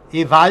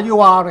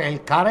evaluar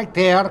el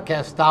carácter que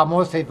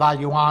estamos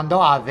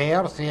evaluando a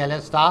ver si él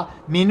está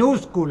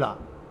minúscula.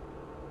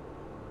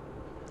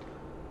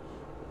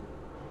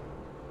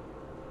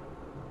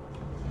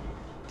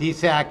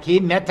 Dice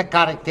aquí,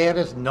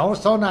 metacaracteres no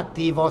son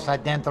activos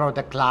adentro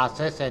de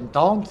clases,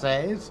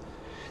 entonces,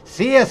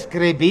 si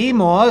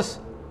escribimos,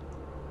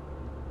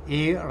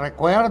 y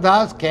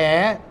recuerdas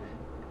que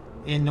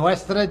en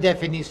nuestra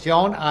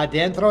definición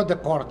adentro de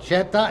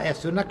corcheta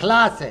es una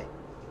clase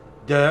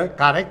de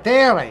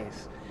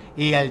caracteres.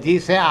 Y él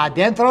dice,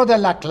 adentro de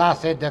la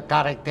clase de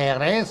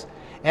caracteres,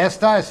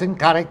 esta es un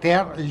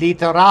carácter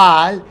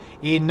literal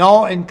y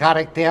no un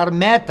carácter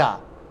meta.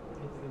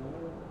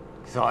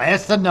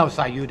 Esto nos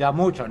ayuda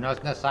mucho, no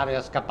es necesario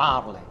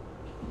escaparle.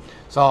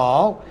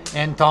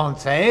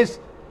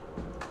 Entonces,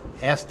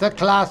 esta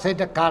clase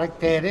de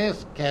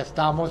caracteres que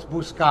estamos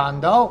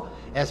buscando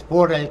es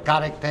por el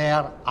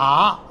carácter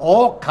A,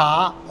 o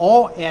K,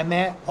 o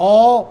M,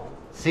 o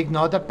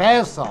signo de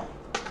peso.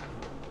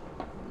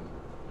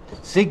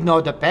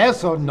 Signo de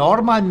peso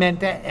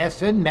normalmente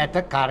es un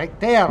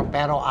metacarácter,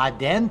 pero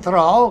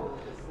adentro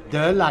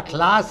de la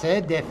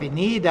clase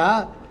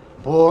definida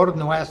por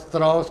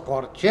nuestros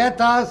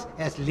corchetas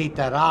es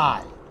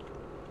literal.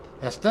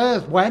 Esto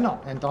es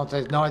bueno,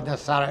 entonces no es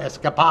necesario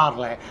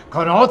escaparle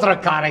con otro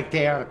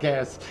carácter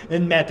que es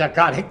un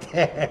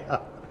metacarácter.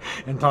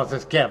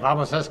 Entonces, ¿qué?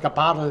 ¿Vamos a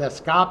escapar el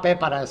escape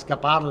para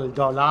escapar el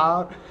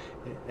dólar?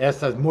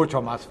 Esto es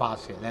mucho más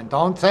fácil.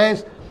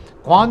 Entonces,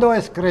 cuando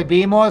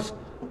escribimos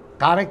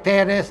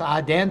caracteres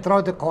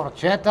adentro de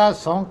corchetas,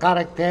 son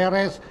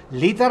caracteres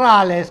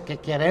literales que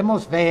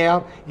queremos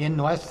ver en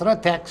nuestro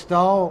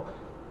texto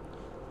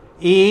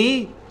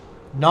y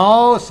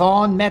no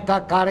son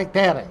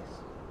metacaracteres.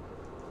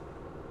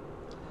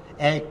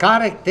 El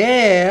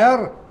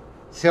carácter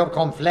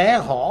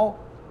circunflejo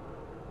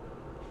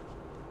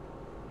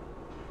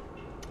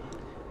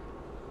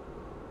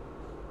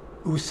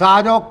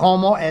usado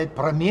como el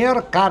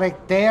primer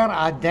carácter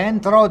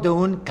adentro de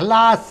una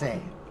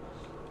clase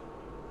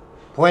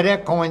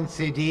puede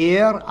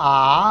coincidir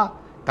a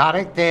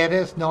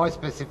caracteres no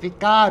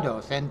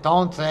especificados.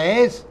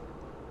 Entonces,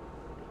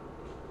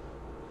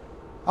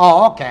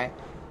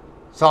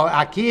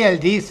 aquí él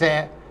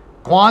dice,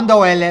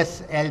 cuando él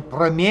es el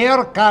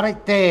primer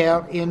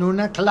carácter en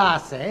una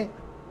clase,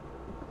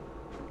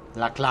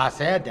 la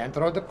clase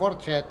dentro de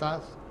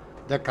corchetas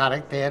de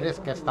caracteres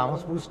que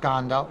estamos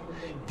buscando,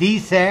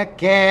 dice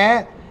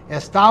que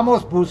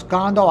estamos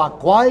buscando a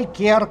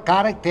cualquier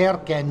carácter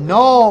que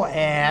no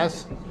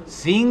es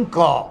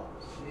 5.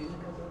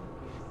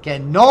 Que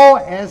no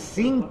es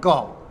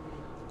 5.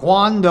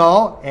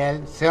 Cuando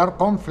el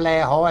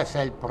circunflejo es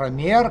el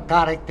primer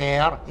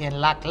carácter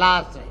en la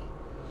clase.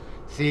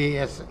 Si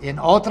es en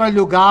otro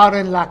lugar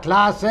en la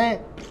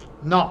clase,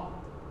 no.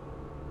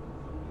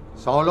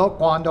 Solo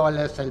cuando él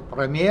es el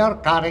primer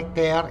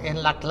carácter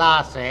en la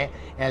clase,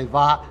 él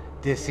va a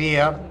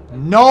decir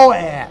no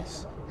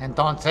es.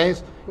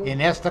 Entonces,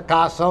 en este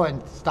caso,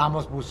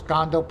 estamos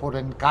buscando por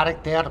un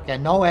carácter que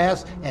no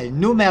es el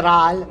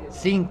numeral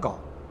 5.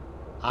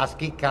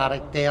 ASCII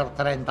carácter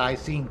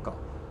 35.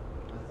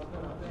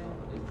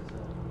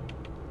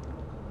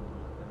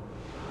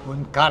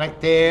 Un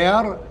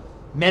carácter,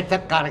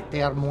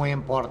 metacarácter muy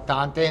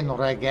importante en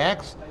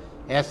regex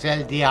es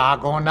el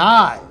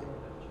diagonal.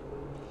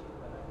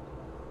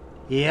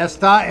 Y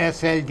esta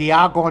es el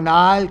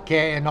diagonal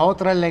que en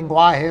otros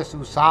lenguajes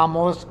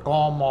usamos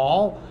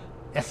como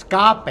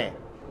escape.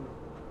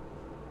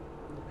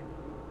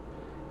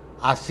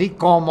 Así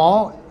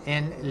como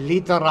en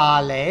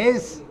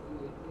literales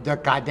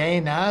de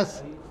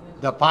cadenas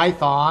de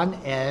Python,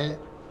 el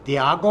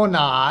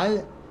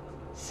diagonal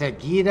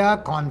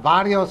seguida con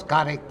varios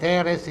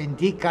caracteres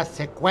indica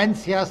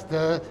secuencias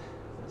de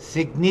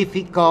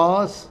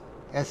significados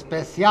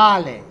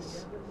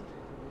especiales.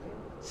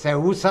 Se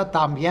usa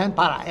también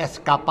para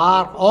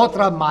escapar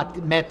otros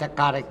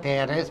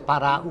metacaracteres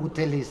para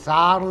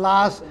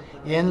utilizarlas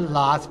en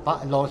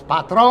los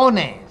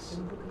patrones.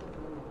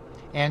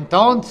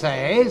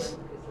 Entonces,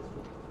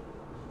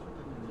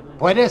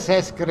 puedes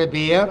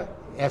escribir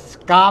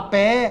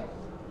escape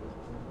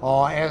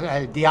o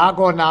el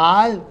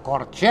diagonal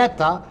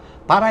corcheta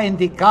para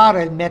indicar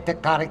el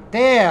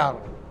metacarácter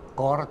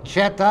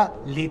corcheta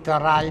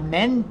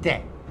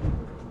literalmente.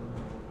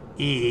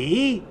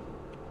 Y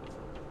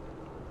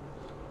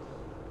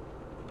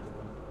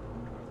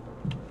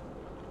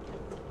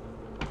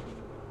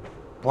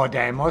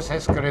podemos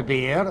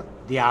escribir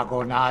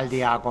diagonal,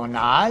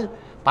 diagonal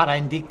para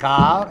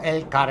indicar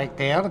el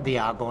carácter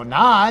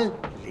diagonal,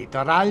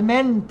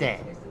 literalmente.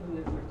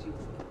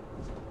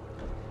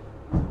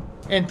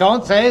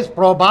 Entonces,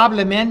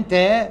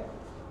 probablemente,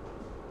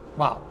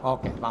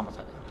 vamos a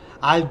ver.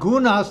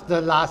 Algunas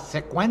de las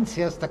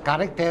secuencias de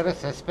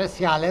caracteres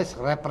especiales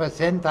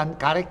representan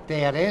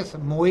caracteres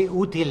muy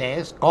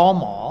útiles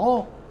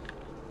como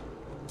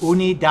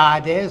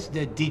unidades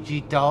de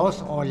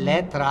dígitos o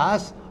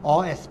letras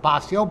o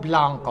espacio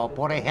blanco.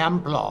 Por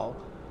ejemplo,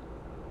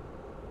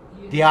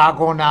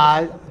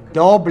 diagonal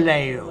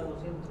W.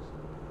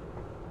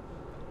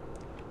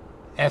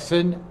 Es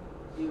un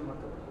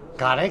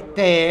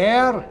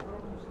carácter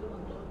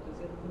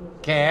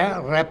que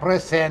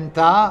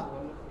representa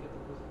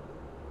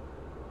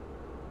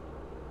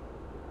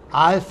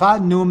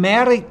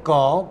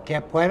alfanumérico que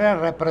puede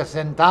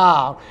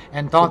representar.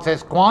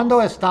 Entonces,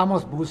 cuando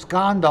estamos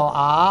buscando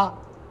a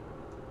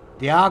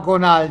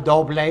diagonal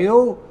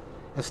W,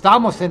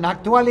 estamos en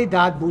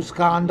actualidad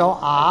buscando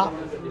a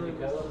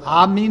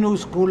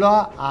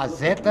minúscula, a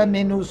Z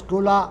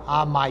minúscula,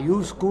 a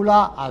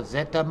mayúscula, a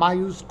Z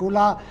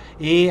mayúscula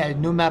y el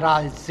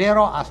numeral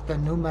 0 hasta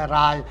el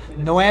numeral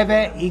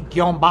 9 y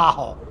guión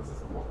bajo.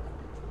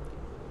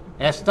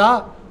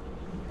 Esta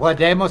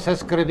podemos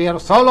escribir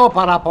solo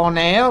para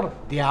poner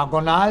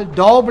diagonal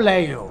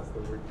W.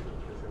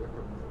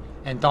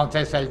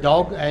 Entonces el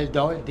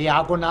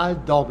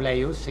diagonal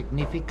W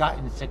significa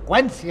en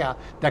secuencia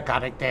de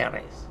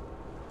caracteres.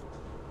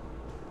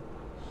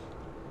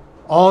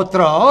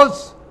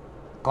 Otros,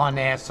 con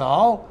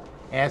eso,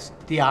 es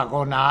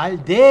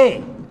diagonal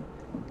D,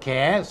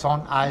 que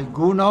son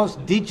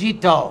algunos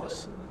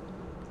dígitos,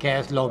 que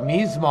es lo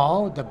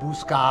mismo de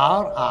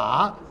buscar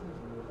a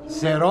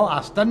 0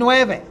 hasta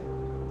 9.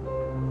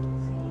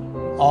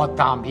 O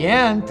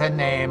también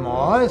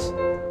tenemos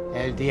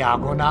el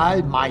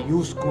diagonal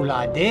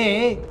mayúscula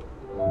D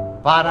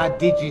para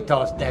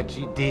dígitos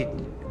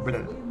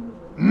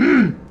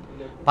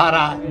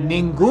para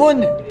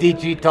ningún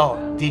dígito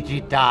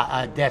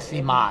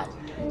decimal,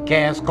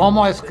 que es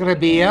como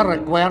escribir,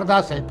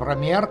 recuerdas, el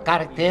primer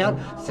carácter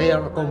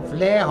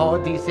circunflejo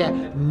dice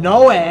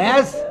no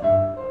es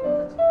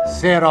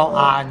 0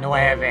 a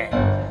 9.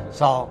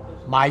 So,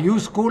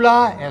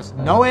 mayúscula es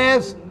no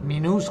es,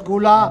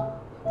 minúscula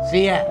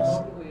sí es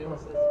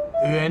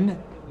un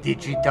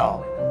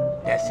dígito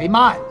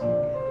decimal.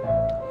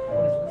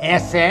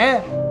 S,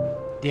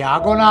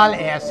 diagonal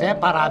S,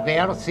 para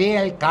ver si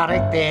el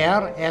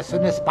carácter es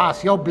un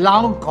espacio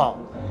blanco.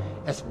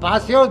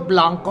 Espacios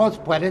blancos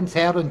pueden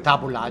ser un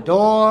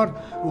tabulador,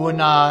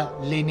 una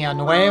línea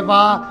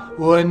nueva,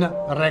 un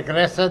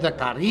regreso de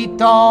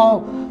carrito,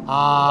 un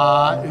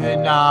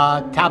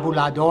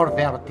tabulador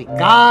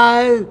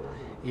vertical,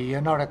 y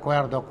yo no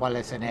recuerdo cuál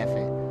es en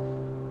F,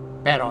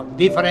 pero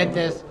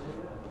diferentes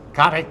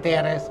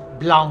caracteres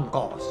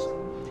blancos.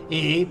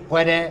 Y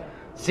puede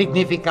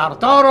significar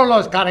todos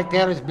los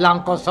caracteres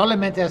blancos,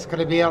 solamente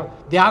escribir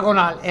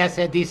diagonal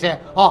S dice,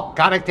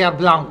 carácter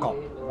blanco.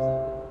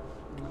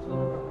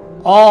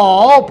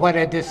 O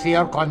puede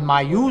decir con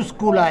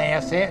mayúscula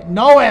S,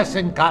 no es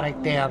un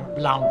carácter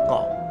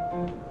blanco.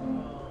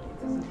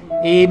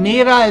 Y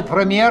mira el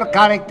primer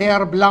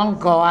carácter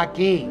blanco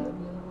aquí.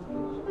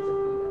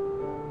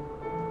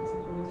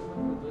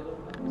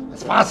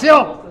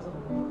 Espacio.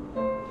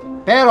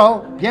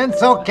 Pero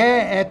pienso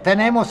que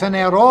tenemos un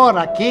error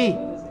aquí.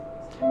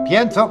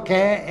 Pienso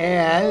que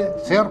el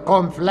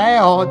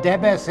circunflejo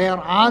debe ser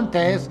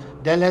antes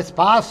del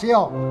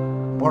espacio,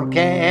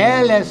 porque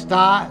él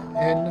está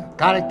en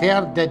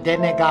carácter de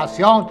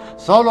denegación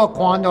solo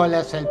cuando él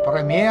es el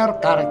primer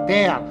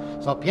carácter.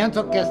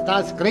 Pienso que está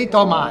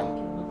escrito mal.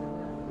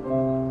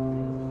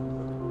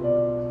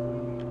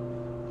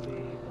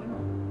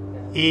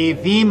 Y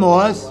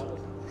vimos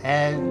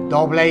el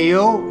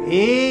W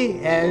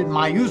y el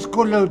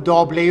mayúsculo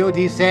W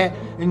dice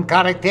un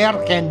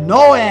carácter que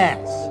no es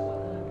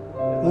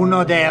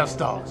uno de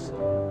estos.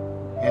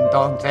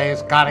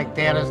 Entonces,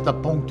 caracteres de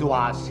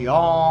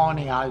puntuación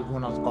y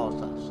algunas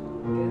cosas.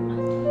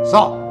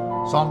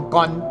 Son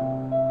con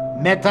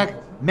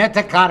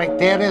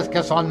metacaracteres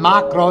que son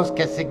macros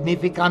que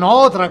significan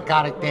otros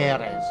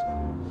caracteres.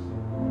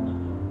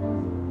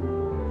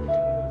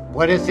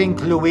 Puedes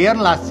incluir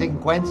las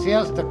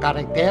secuencias de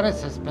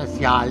caracteres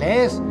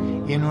especiales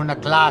en una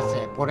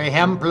clase. Por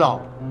ejemplo,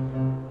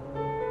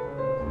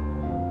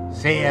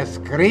 se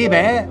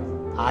escribe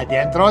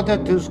adentro de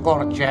tus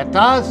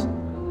corchetas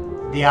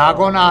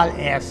diagonal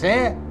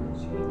S,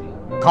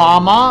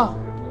 coma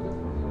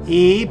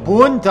y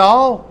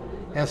punto.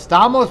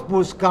 Estamos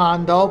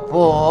buscando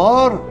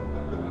por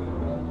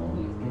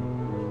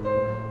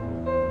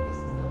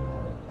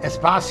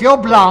espacio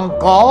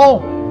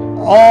blanco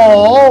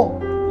o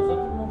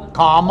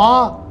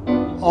coma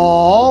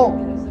o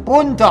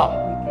punto.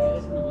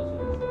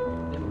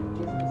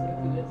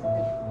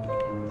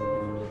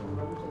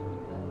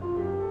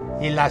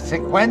 Y la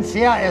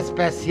secuencia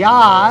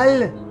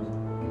especial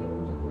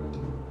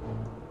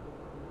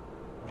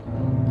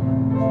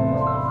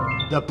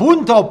de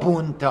punto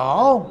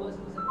punto,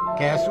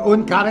 que es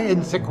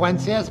en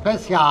secuencia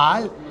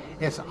especial,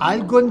 es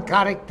algún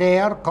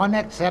carácter con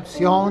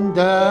excepción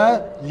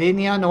de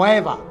línea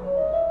nueva.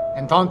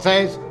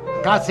 Entonces,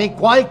 casi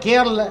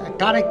cualquier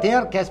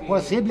carácter que es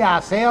posible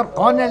hacer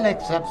con la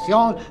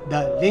excepción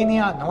de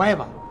línea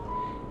nueva.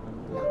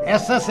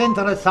 Eso es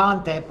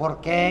interesante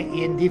porque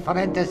en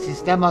diferentes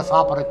sistemas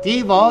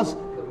operativos,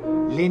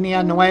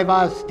 línea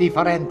nueva es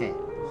diferente.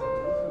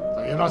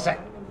 Yo no sé.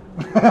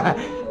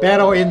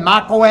 Pero en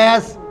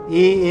macOS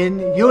y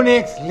en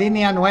Unix,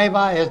 línea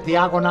nueva es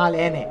diagonal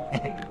N.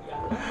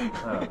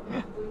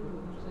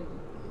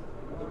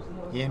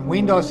 Y en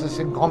Windows es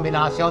en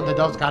combinación de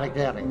dos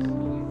caracteres.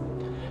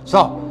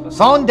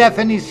 Son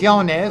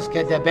definiciones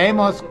que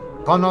debemos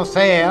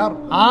conocer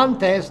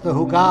antes de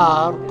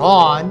jugar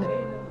con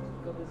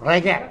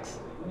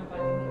regex.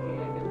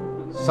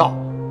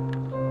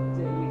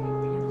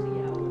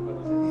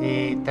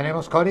 ¿Y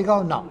tenemos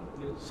código? No.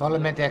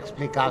 Solamente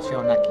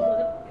explicación aquí.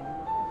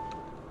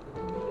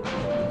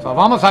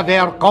 Vamos a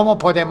ver cómo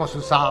podemos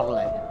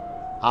usarle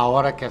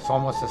ahora que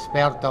somos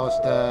expertos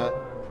de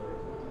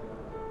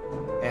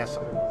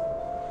eso.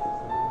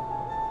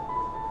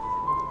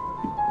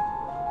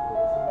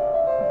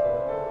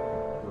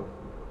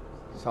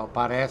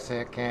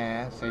 Parece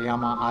que se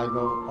llama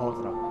algo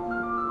otro.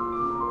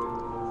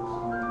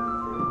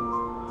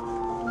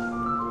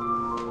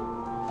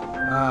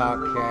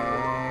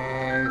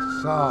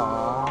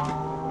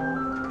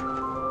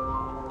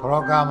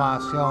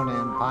 Programación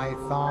en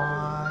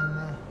Python.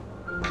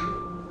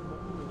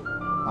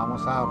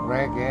 Vamos a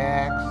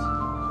regex.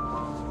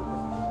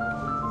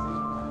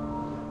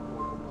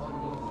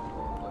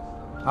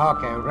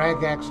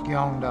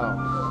 Regex-2.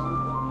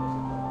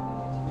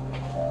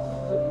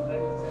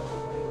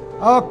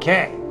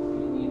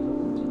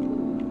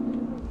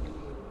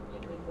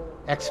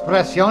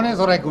 Expresiones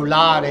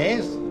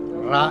regulares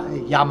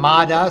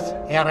llamadas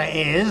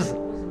REs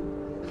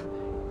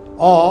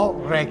o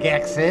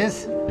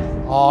regexes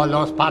o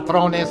los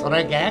patrones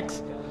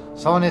regex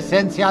son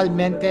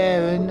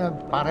esencialmente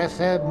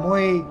parece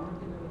muy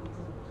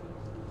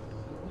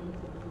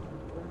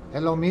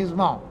es lo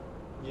mismo.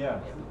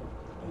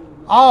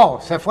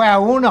 Se fue a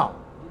 1.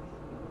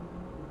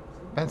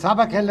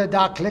 Pensaba que le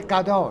da clic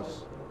a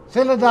 2.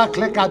 Si le da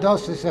clic a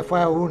 2 y se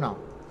fue a 1.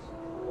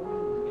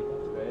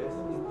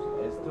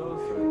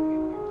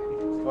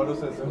 Solo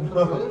se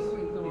sonó.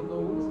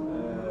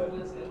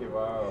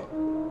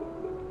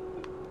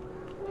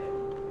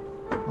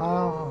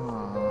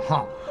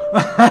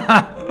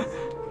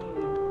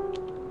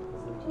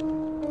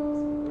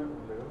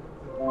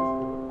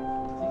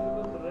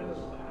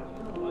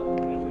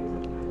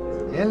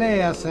 Qué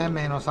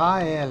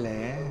LS-AL.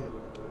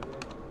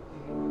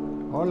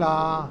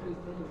 Hola.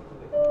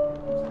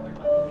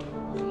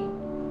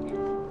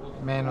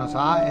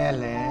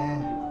 -AL.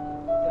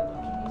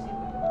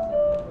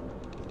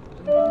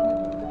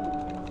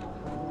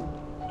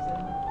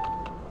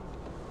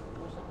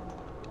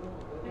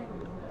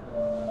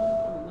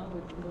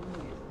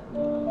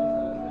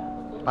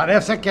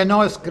 Parece que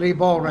no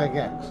escribo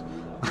regex.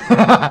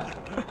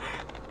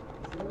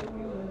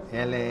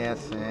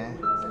 LS.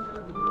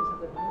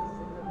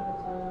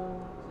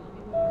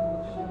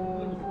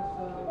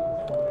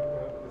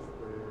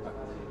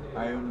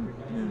 ¿Hay un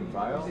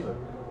file?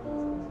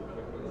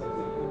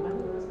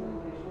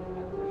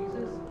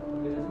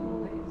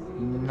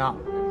 No.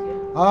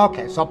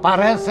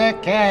 Parece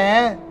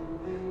que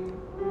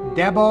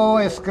debo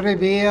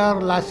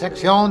escribir la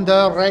sección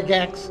de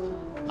regex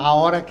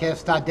ahora que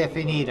está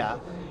definida.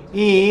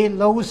 Y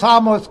lo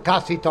usamos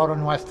casi todo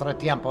nuestro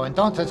tiempo.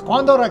 Entonces,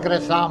 cuando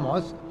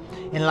regresamos,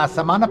 en la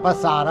semana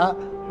pasada,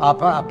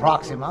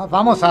 próxima,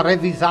 vamos a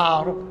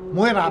revisar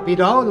muy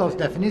rápido las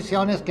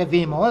definiciones que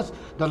vimos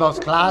de las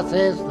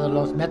clases, de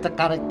los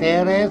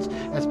metacaracteres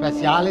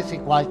especiales y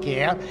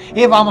cualquier.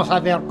 Y vamos a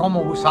ver cómo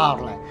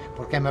usarle,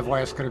 porque me voy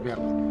a escribir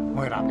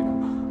muy rápido.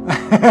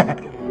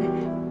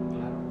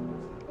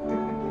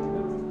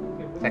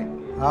 Sí.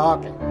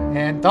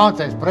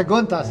 Entonces,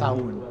 preguntas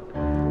aún.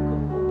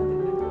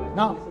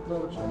 No.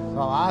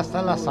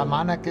 Hasta la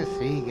semana que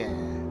sigue.